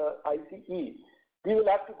two-wheeler ICE, we will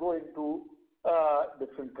have to go into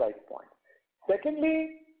different price points.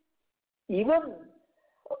 Secondly, even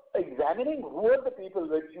examining who are the people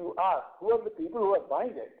which you ask, who are the people who are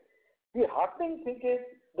buying it, the heartening thing is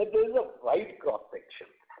that there is a wide cross-section.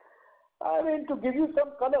 To give you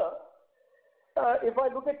some color, if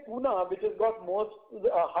I look at Pune, which has got most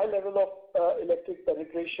high level of electric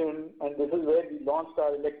penetration, and this is where we launched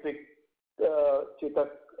our electric Chetak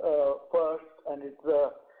first, and it's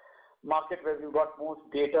a market where we've got most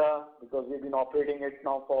data because we've been operating it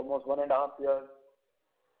now for almost 1.5 years.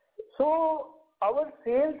 So our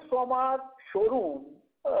sales from our showroom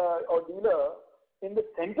or dealer in the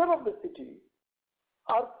center of the city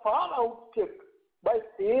are far outstripped by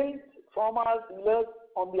sales from our dealers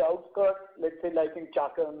on the outskirts, let's say like in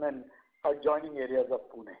Chakan and adjoining areas of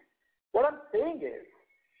Pune. What I'm saying is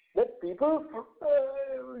that people,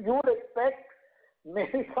 you would expect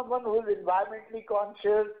maybe someone who is environmentally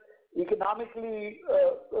conscious, economically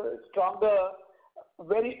stronger,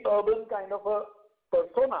 very urban kind of a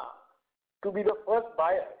persona to be the first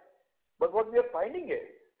buyer. But what we are finding is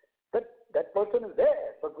that that person is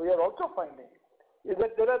there, but we are also finding is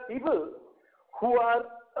that there are people who are,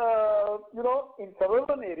 in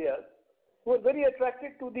suburban areas who are very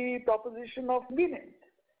attracted to the proposition of convenience.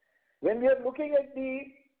 When we are looking at the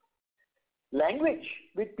language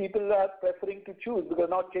which people are preferring to choose, because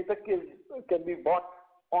now Chetak can be bought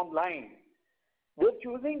online, we're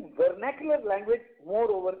choosing vernacular language more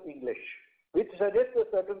over English, which suggests a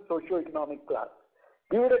certain socio-economic class.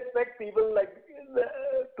 We would expect people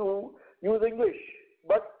to use English,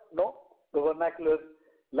 but no, the vernacular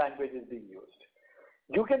language is being used.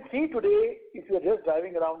 You can see today, if you're just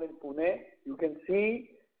driving around in Pune, you can see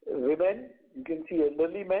women, you can see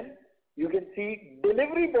elderly men, you can see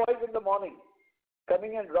delivery boys in the morning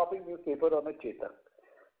coming and dropping newspaper on a Chetak.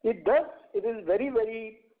 It is very,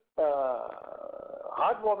 very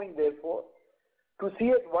heartwarming, therefore, to see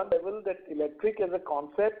at one level that electric as a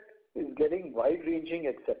concept is getting wide-ranging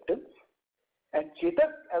acceptance, and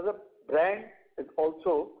Chetak as a brand is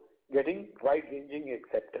also getting wide-ranging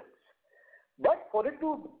acceptance. But for it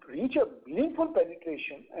to reach a meaningful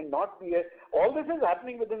penetration and not be all this is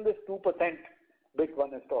happening within this 2% bit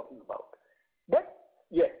one is talking about. But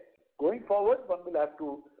yes, going forward, one will have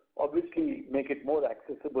to obviously make it more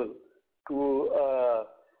accessible to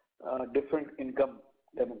different income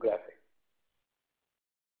demographic.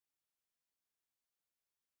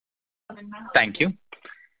 Thank you.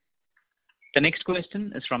 The next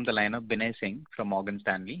question is from the line of Binay Singh from Morgan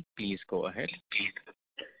Stanley. Please go ahead.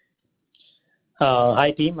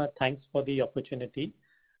 Hi team, thanks for the opportunity.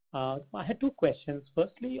 I had two questions.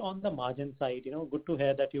 Firstly, on the margin side, good to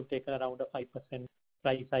hear that you've taken around a 5%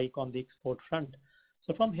 price hike on the export front.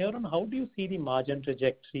 So from here on, how do you see the margin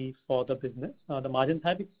trajectory for the business? The margins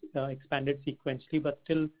have expanded sequentially, but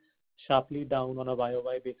still sharply down on a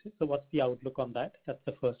YOY basis. So what's the outlook on that? That's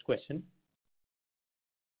the first question.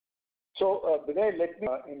 So, Binay, let me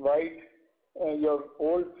invite your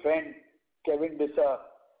old friend, Kevin Dissa,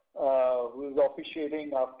 who is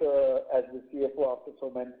officiating as the CFO after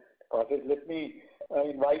so many quarters. Let me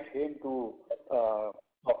invite him to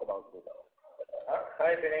talk about this.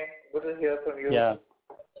 Hi, Binay. Good to hear from you. Yeah.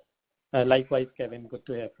 Likewise, Kevin. Good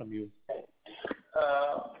to hear from you.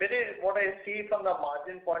 Binay, what I see from the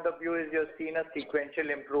margin point of view is you're seeing a sequential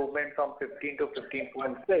improvement from 15 to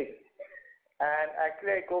 15.6. And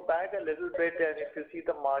actually, I go back a little bit, and if you see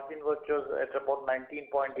the margin was just at about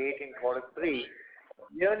 19.8 in quarter 3,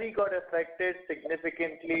 nearly got affected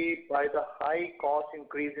significantly by the high cost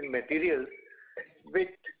increase in materials,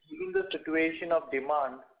 which given the situation of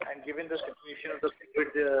demand and given the situation of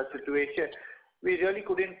the situation, we really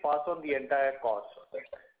couldn't pass on the entire cost.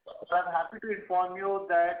 So I'm happy to inform you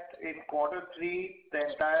that in quarter 3, the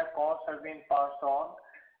entire cost has been passed on,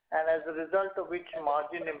 and as a result of which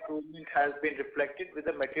margin improvement has been reflected with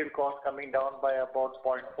the material cost coming down by about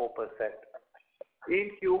 0.4%.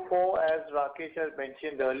 In Q4, as Rakesh has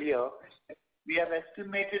mentioned earlier, we have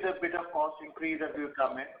estimated a bit of cost increase that will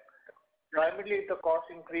come in. Primarily, the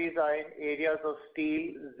cost increase are in areas of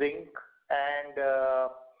steel, zinc, and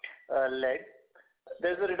lead.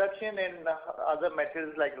 There's a reduction in other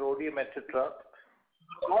metals like rhodium, etc.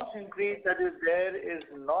 The cost increase that is there is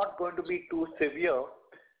not going to be too severe,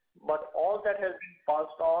 but all that has been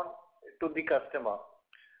passed on to the customer.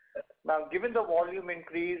 Now, given the volume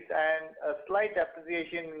increase and a slight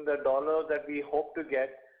appreciation in the dollar that we hope to get,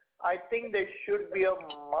 I think there should be a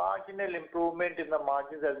marginal improvement in the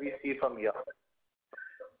margins as we see from here.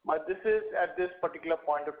 But this is at this particular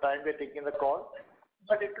point of time we're taking the call,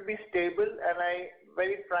 but it will be stable, and I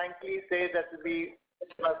very frankly say that will be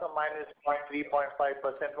plus or minus 0.3,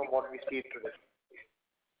 0.5% from what we see today.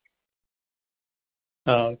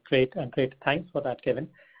 Great. Thanks for that, Kevin.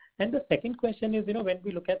 And the second question is, when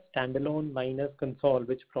we look at standalone minus Concall,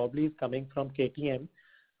 which probably is coming from KTM,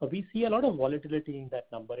 we see a lot of volatility in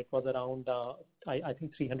that number. It was around, I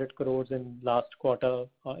think, 300 crores in last quarter,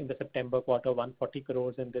 in the September quarter, 140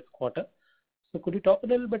 crores in this quarter. So could you talk a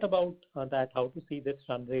little bit about that, how to see this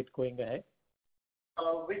run rate going ahead?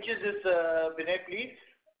 Which is this, Binay, please?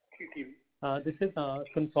 This is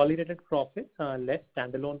consolidated profits, less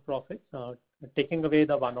standalone profits, taking away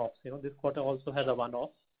the one-offs. This quarter also has a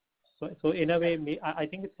one-off. So in a way, I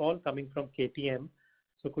think it's all coming from KTM.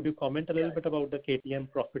 So could you comment a little bit about the KTM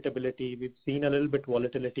profitability? We've seen a little bit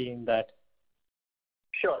volatility in that.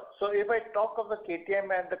 Sure. So if I talk of the KTM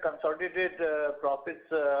and the consolidated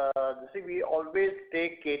profits, we always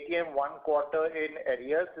take KTM 1 quarter in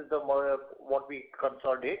arrears is what we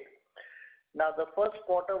consolidate. Now, the first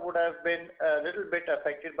quarter would have been a little bit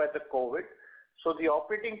affected by the COVID. So the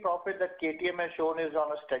operating profit that KTM has shown is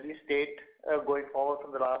on a steady state going forward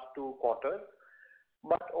from the last 2 quarters.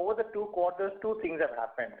 But over the 2 quarters, 2 things have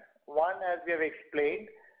happened. One, as we have explained,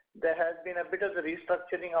 there has been a bit of the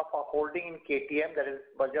restructuring of our holding in KTM, that is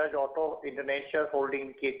Bajaj Auto Indonesia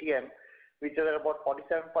holding in KTM, which is at about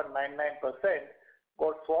 47.99%,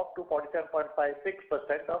 got swapped to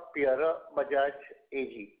 47.56% of Pierer Bajaj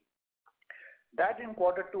AG. That in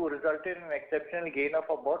quarter 2 resulted in an exceptional gain of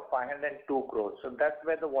about 502 crores. So that's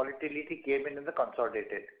where the volatility came in the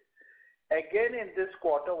consolidated. Again, in this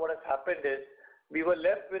quarter, what has happened is we were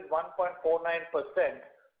left with 1.49%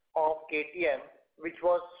 of KTM, which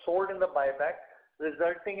was sold in the buyback,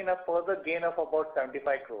 resulting in a further gain of about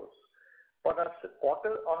 75 crores. On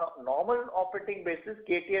a normal operating basis,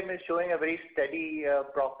 KTM is showing a very steady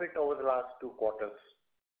profit over the last 2 quarters.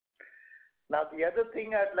 Now, the other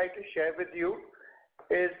thing I'd like to share with you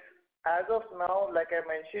is, as of now, like I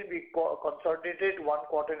mentioned, we consolidated 1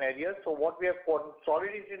 quarter in arrears. So what we have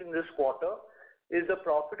consolidated in this quarter is the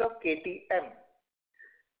profit of KTM.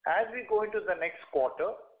 As we go into the next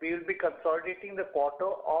quarter, we will be consolidating the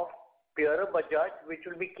quarter of Pierer Bajaj, which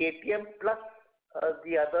will be KTM plus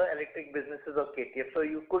the other electric businesses of KTM. So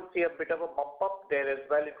you could see a bit of a bump up there as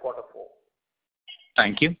well in quarter 4.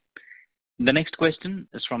 Thank you. The next question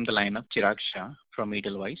is from the line of Chirag Shah from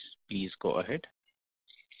Edelweiss. Please go ahead.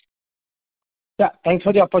 Yeah, thanks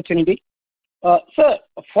for the opportunity. Sir,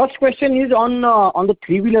 first question is on the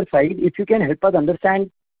 3-wheeler side. If you can help us understand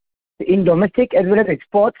in domestic as well as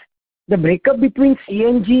exports, the breakup between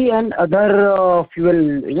CNG and other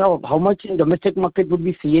fuel, how much in domestic market would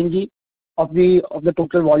be CNG of the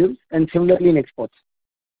total volumes, and similarly in exports?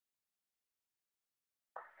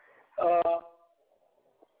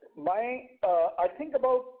 I think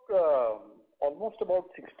about almost about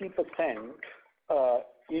 60%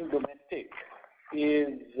 in domestic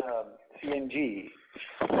is CNG,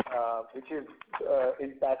 which is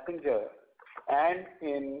in passenger and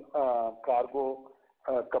in cargo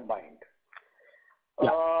combined.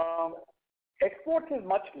 Yeah. Exports is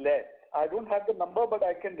much less. I don't have the number, but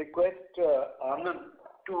I can request Anand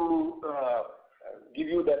to give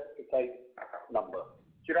you that precise number.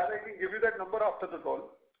 Chirag, I can give you that number after the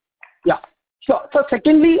call. Yeah. So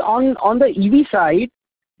secondly, on the EV side,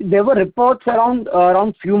 there were reports around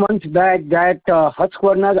few months back that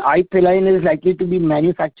Husqvarna's i-Line is likely to be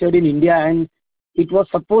manufactured in India, and it was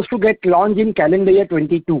supposed to get launched in calendar year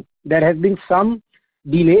 22. There has been some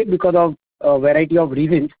delay because of a variety of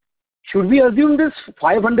reasons. Should we assume this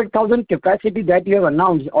 500,000 capacity that you have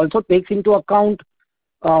announced also takes into account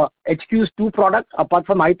HQ's 2 products? Apart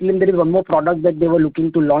from i-Line, there is one more product that they were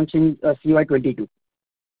looking to launch in CY22.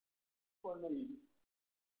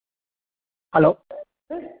 Hello?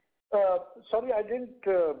 Sorry, I didn't.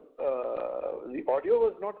 The audio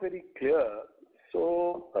was not very clear.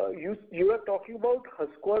 So you are talking about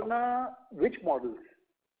Husqvarna, which models?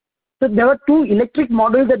 So there were 2 electric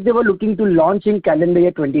models that they were looking to launch in calendar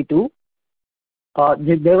year 22.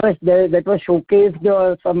 That was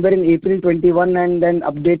showcased somewhere in April 21 and then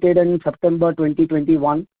updated in September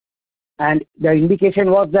 2021. And the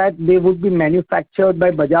indication was that they would be manufactured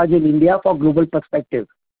by Bajaj in India for global perspective.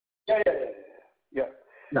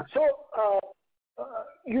 Yeah. So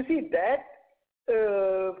you see that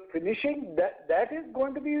finishing that is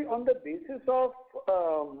going to be on the basis of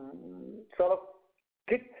sort of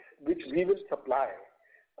kits which we will supply,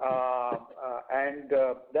 and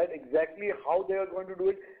that exactly how they are going to do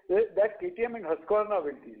it, that KTM and Husqvarna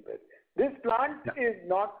will deal with. This plant is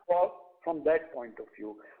not from that point of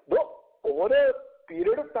view. Though over a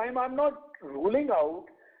period of time, I'm not ruling out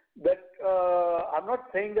that I'm not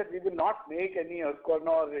saying that we will not make any Husqvarna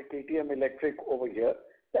or KTM electric over here.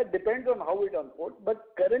 That depends on how it unfolds. But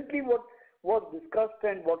currently, what was discussed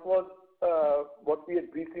and what we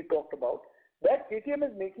had briefly talked about, that KTM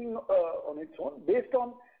is making on its own based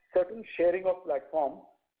on certain sharing of platform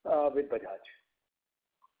with Bajaj.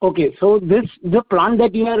 Okay, so the plan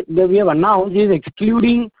that we have announced is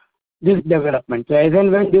excluding this development. So as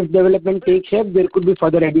and when this development takes shape, there could be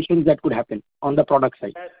further additions that could happen on the product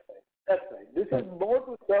side. That's right. This is more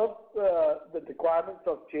to serve the requirements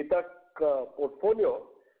of Chetak portfolio.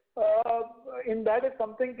 In that, if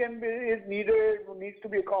something is needed, needs to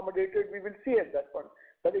be accommodated, we will see at that point.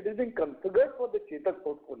 But it is being configured for the Chetak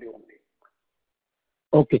portfolio only.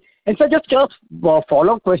 Okay. And so just a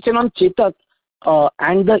follow-up question on Chetak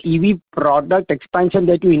and the EV product expansion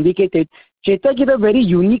that you indicated. Chetak is a very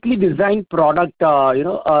uniquely designed product.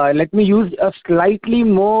 Let me use a slightly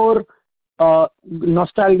more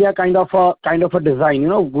nostalgia kind of a design.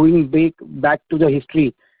 Going back to the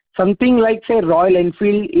history. something like, say, Royal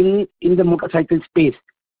Enfield in the motorcycle space.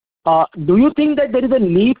 Do you think that there is a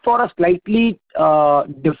need for a slightly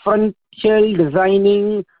differential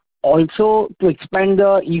designing also to expand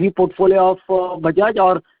the EV portfolio of Bajaj,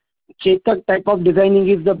 or Chetak type of designing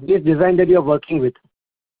is the base design that you are working with?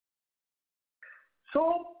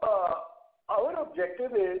 So our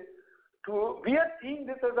objective is we are seeing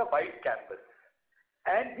this as a white canvas,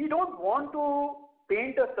 and we don't want to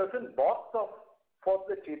paint a certain box for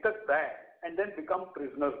the Chetak brand and then become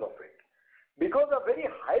prisoners of it. Because a very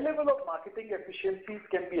high level of marketing efficiencies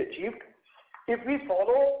can be achieved if we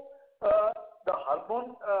follow the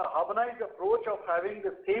harmonized approach of having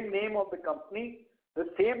the same name of the company, the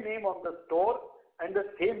same name on the store, and the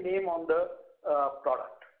same name on the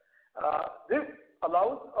product. This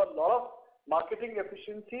allows a lot of marketing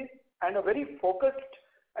efficiencies and a very focused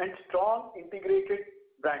and strong integrated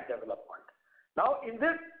brand development. Now, in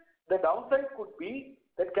this, the downside could be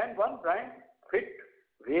that can one brand fit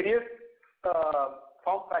various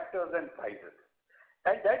form factors and sizes,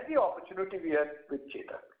 and that's the opportunity we have with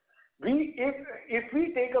Chetak. If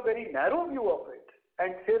we take a very narrow view of it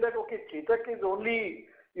and say that okay, Chetak is only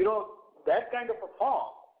that kind of a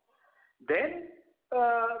form, then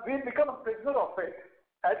we'll become a prisoner of it,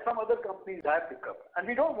 as some other companies have become, and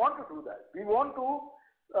we don't want to do that. We want to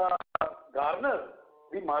garner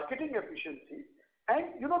the marketing efficiency,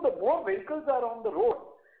 and the more vehicles are on the road,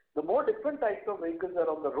 the more different types of vehicles are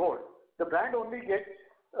on the road, the brand only gets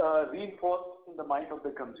reinforced in the mind of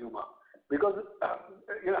the consumer, because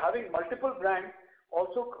having multiple brands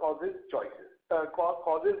also causes choices,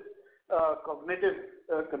 causes cognitive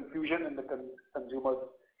confusion in the consumer's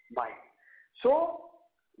mind. So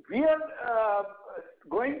we are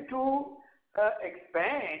going to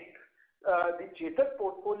expand the Chetak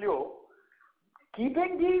portfolio,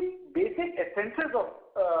 keeping the basic essences of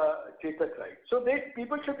Chetak, right? So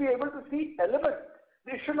people should be able to see elements.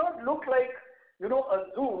 They should not look like a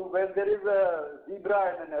zoo where there is a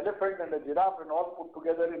zebra and an elephant and a giraffe and all put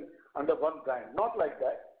together under one brand. Not like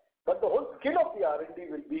that. But the whole skill of the R&D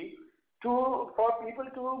will be for people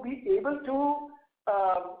to be able to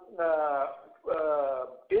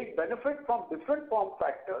take benefit from different form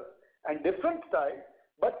factors and different styles,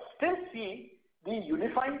 but still see the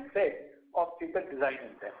unifying thread of Chetak design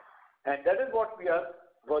in them. And that is what we are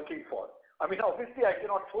working for. I mean, obviously I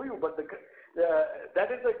cannot show you, but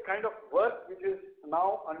that is the kind of work which is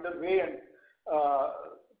now underway, and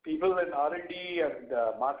people in R&D and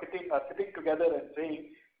marketing are sitting together and saying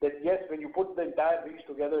that yes, when you put the entire wings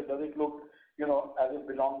together, does it look, as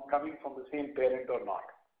it coming from the same parent or not?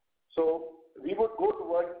 So we would go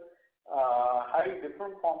towards having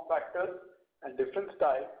different form factors and different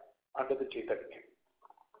styles under the Chetak name.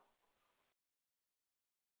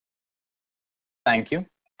 Thank you.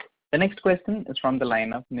 The next question is from the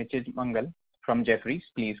line of Nichij Mangal from Jefferies.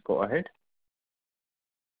 Please go ahead.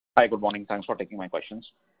 Hi, good morning. Thanks for taking my questions.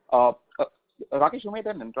 Rakesh, you made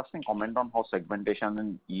an interesting comment on how segmentation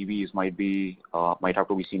in EVs might have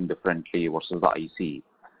to be seen differently versus the IC.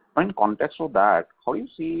 In context of that, how do you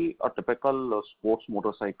see a typical sports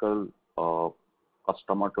motorcycle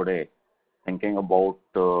customer today thinking about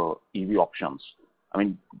EV options? I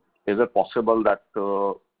mean, is it possible that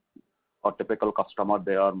a typical customer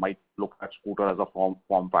there might look at scooter as a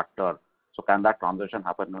form factor? So can that transition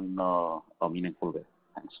happen in a meaningful way?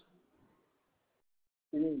 Thanks.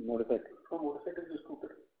 Motorcycle. From motorcycle to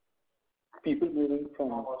scooter. People moving from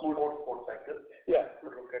sports cycle. Yeah.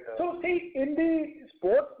 So see, in the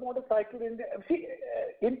sports motorcycle,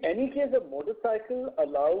 in any case, a motorcycle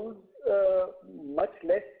allows much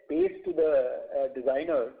less space to the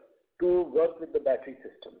designer to work with the battery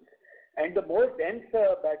systems. And the more dense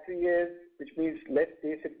a battery is, which means less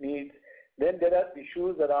space it needs, then there are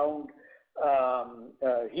issues around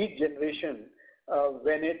heat generation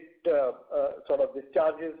when it sort of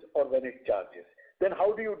discharges or when it charges. Then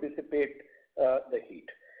how do you dissipate the heat?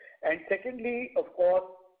 And secondly, of course,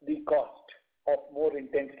 the cost of more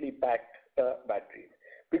intensely packed batteries,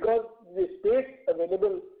 because the space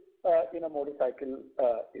available in a motorcycle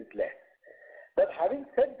is less. But having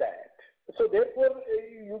said that, so therefore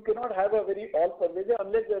you cannot have a very all-pervasive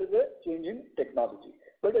unless there is a change in technology.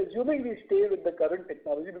 But assuming we stay with the current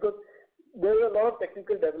technology, because there is a lot of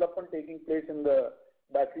technical development taking place in the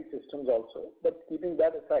battery systems also, but keeping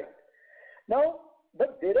that aside. Now,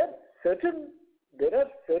 but there are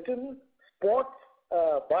certain sports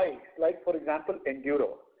bikes, like for example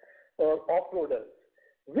enduro or off-roaders,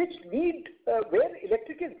 which need where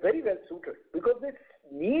electric is very well suited, because they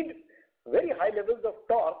need very high levels of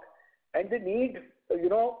torque, and they need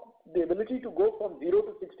the ability to go from 0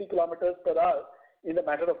 to 60 kilometers per hour in a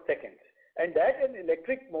matter of seconds. And that an electric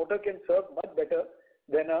electric motor can serve much better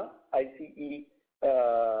than a ICE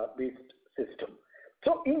based system.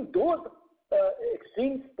 So in those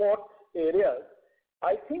extreme sports areas,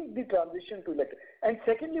 I think the transition to electric. And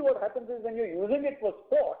secondly, what happens is when you're using it for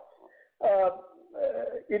sports,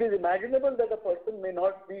 it is imaginable that a person may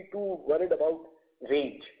not be too worried about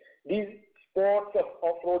range. These sports of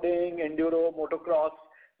off-roading, enduro, motocross,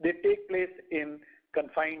 they take place in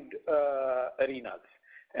confined arenas,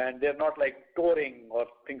 and they're not like touring or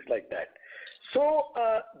things like that. So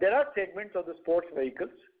there are segments of the sports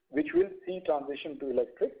vehicles which will see transition to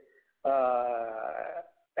electric,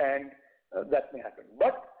 and that may happen.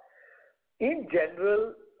 But in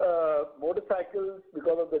general, motorcycles,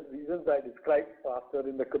 because of the reasons I described faster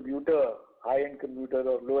in the commuter, high-end commuter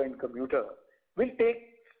or low-end commuter, will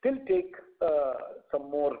still take some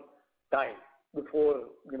more time before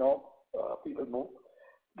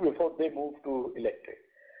before they move to electric.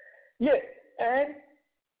 Yes, and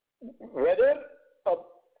whether a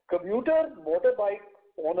commuter motorbike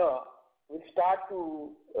owner will start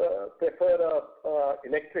to prefer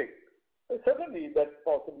electric, certainly that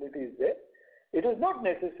possibility is there. It is not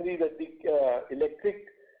necessary that the electric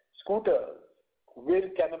scooters will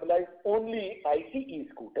cannibalize only ICE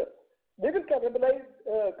scooters. They will cannibalize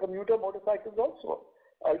commuter motorcycles also.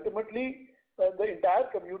 Ultimately, the entire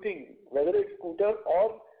commuting, whether it's scooter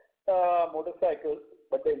or motorcycle,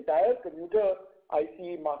 but the entire commuter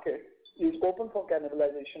ICE market is open for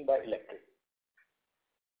cannibalization by electric.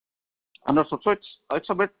 Understood. So it's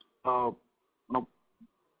a bit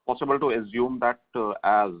possible to assume that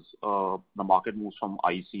as the market moves from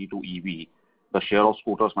IC to EV, the share of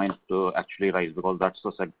scooters might actually rise, because that's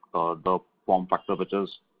the form factor which is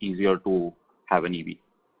easier to have an EV.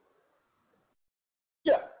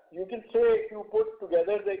 Yeah, you can say if you put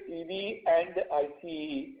together the EV and the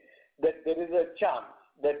ICE, that there is a chance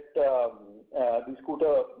that the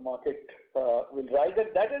scooter market will rise, and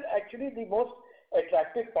that is actually the most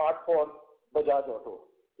attractive part for Bajaj Auto.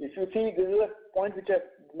 If you see, this is a point which I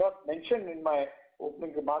did not mention in my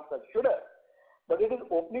opening remarks, I should have, but it is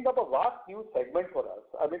opening up a vast new segment for us.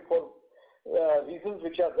 I mean, for reasons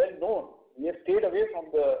which are well known, we have stayed away from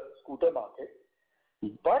the scooter market,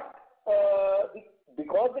 but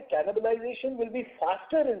because the cannibalization will be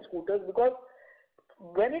faster in scooters, because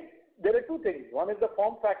there are two things. One is the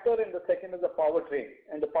form factor, and the second is the powertrain,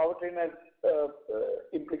 and the powertrain has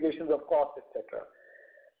implications of cost, etc.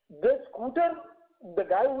 The scooter, the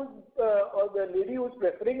guy or the lady who's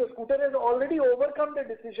preferring a scooter has already overcome the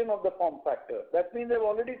decision of the form factor. That means they've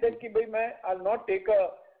already said, I'll not take a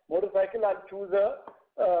motorcycle, I'll choose a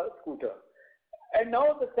scooter. And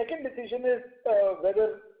now the second decision is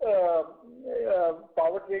whether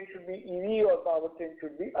powertrain should be EV or powertrain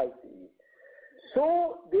should be ICE.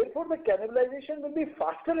 So therefore the cannibalization will be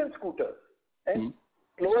faster in scooters and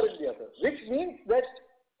slower in the others, which means that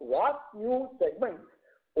vast new segments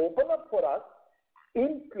open up for us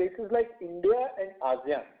in places like India and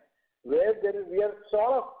ASEAN, where we are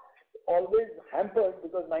sort of always hampered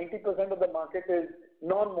because 90% of the market is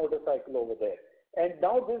non-motorcycle over there. And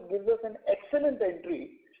now this gives us an excellent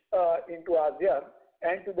entry into ASEAN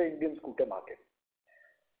and to the Indian scooter market.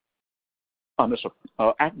 Understood.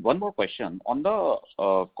 And one more question. On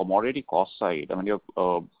the commodity cost side, I mean,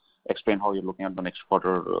 you explained how you're looking at the next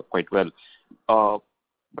quarter quite well.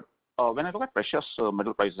 But when I look at precious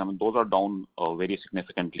metal prices, I mean, those are down very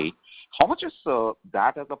significantly. How much is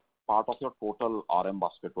that as a part of your total RM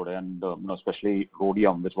basket today, and especially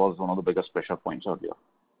rhodium, which was one of the biggest pressure points earlier?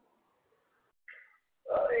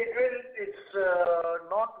 It's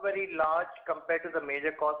not very large compared to the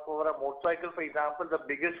major costs. For a motorcycle, for example, the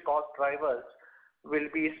biggest cost drivers will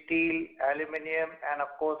be steel, aluminium, and of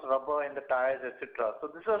course rubber in the tires, etc. So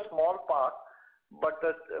this is a small part, but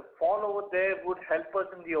the fall over there would help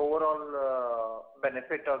us in the overall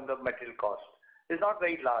benefit on the material cost. It's not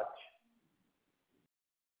very large.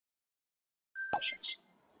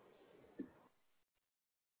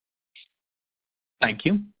 Thank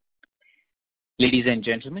you. Ladies and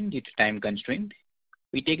gentlemen, due to time constraint,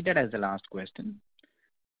 we take that as the last question.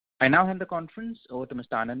 I now hand the conference over to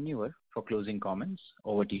Mr. Anand Newar for closing comments.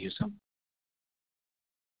 Over to you, sir.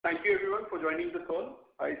 Thank you everyone for joining the call.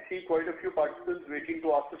 I see quite a few participants waiting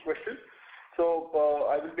to ask the question. So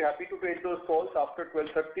I will be happy to take those calls after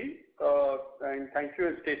 12:30. And thank you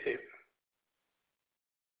and stay safe.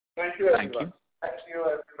 Thank you everyone. Thank you. Thank you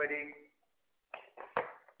everybody.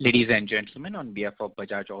 Ladies and gentlemen, on behalf of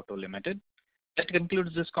Bajaj Auto Limited, that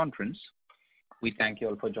concludes this conference. We thank you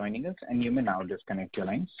all for joining us, and you may now disconnect your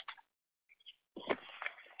lines.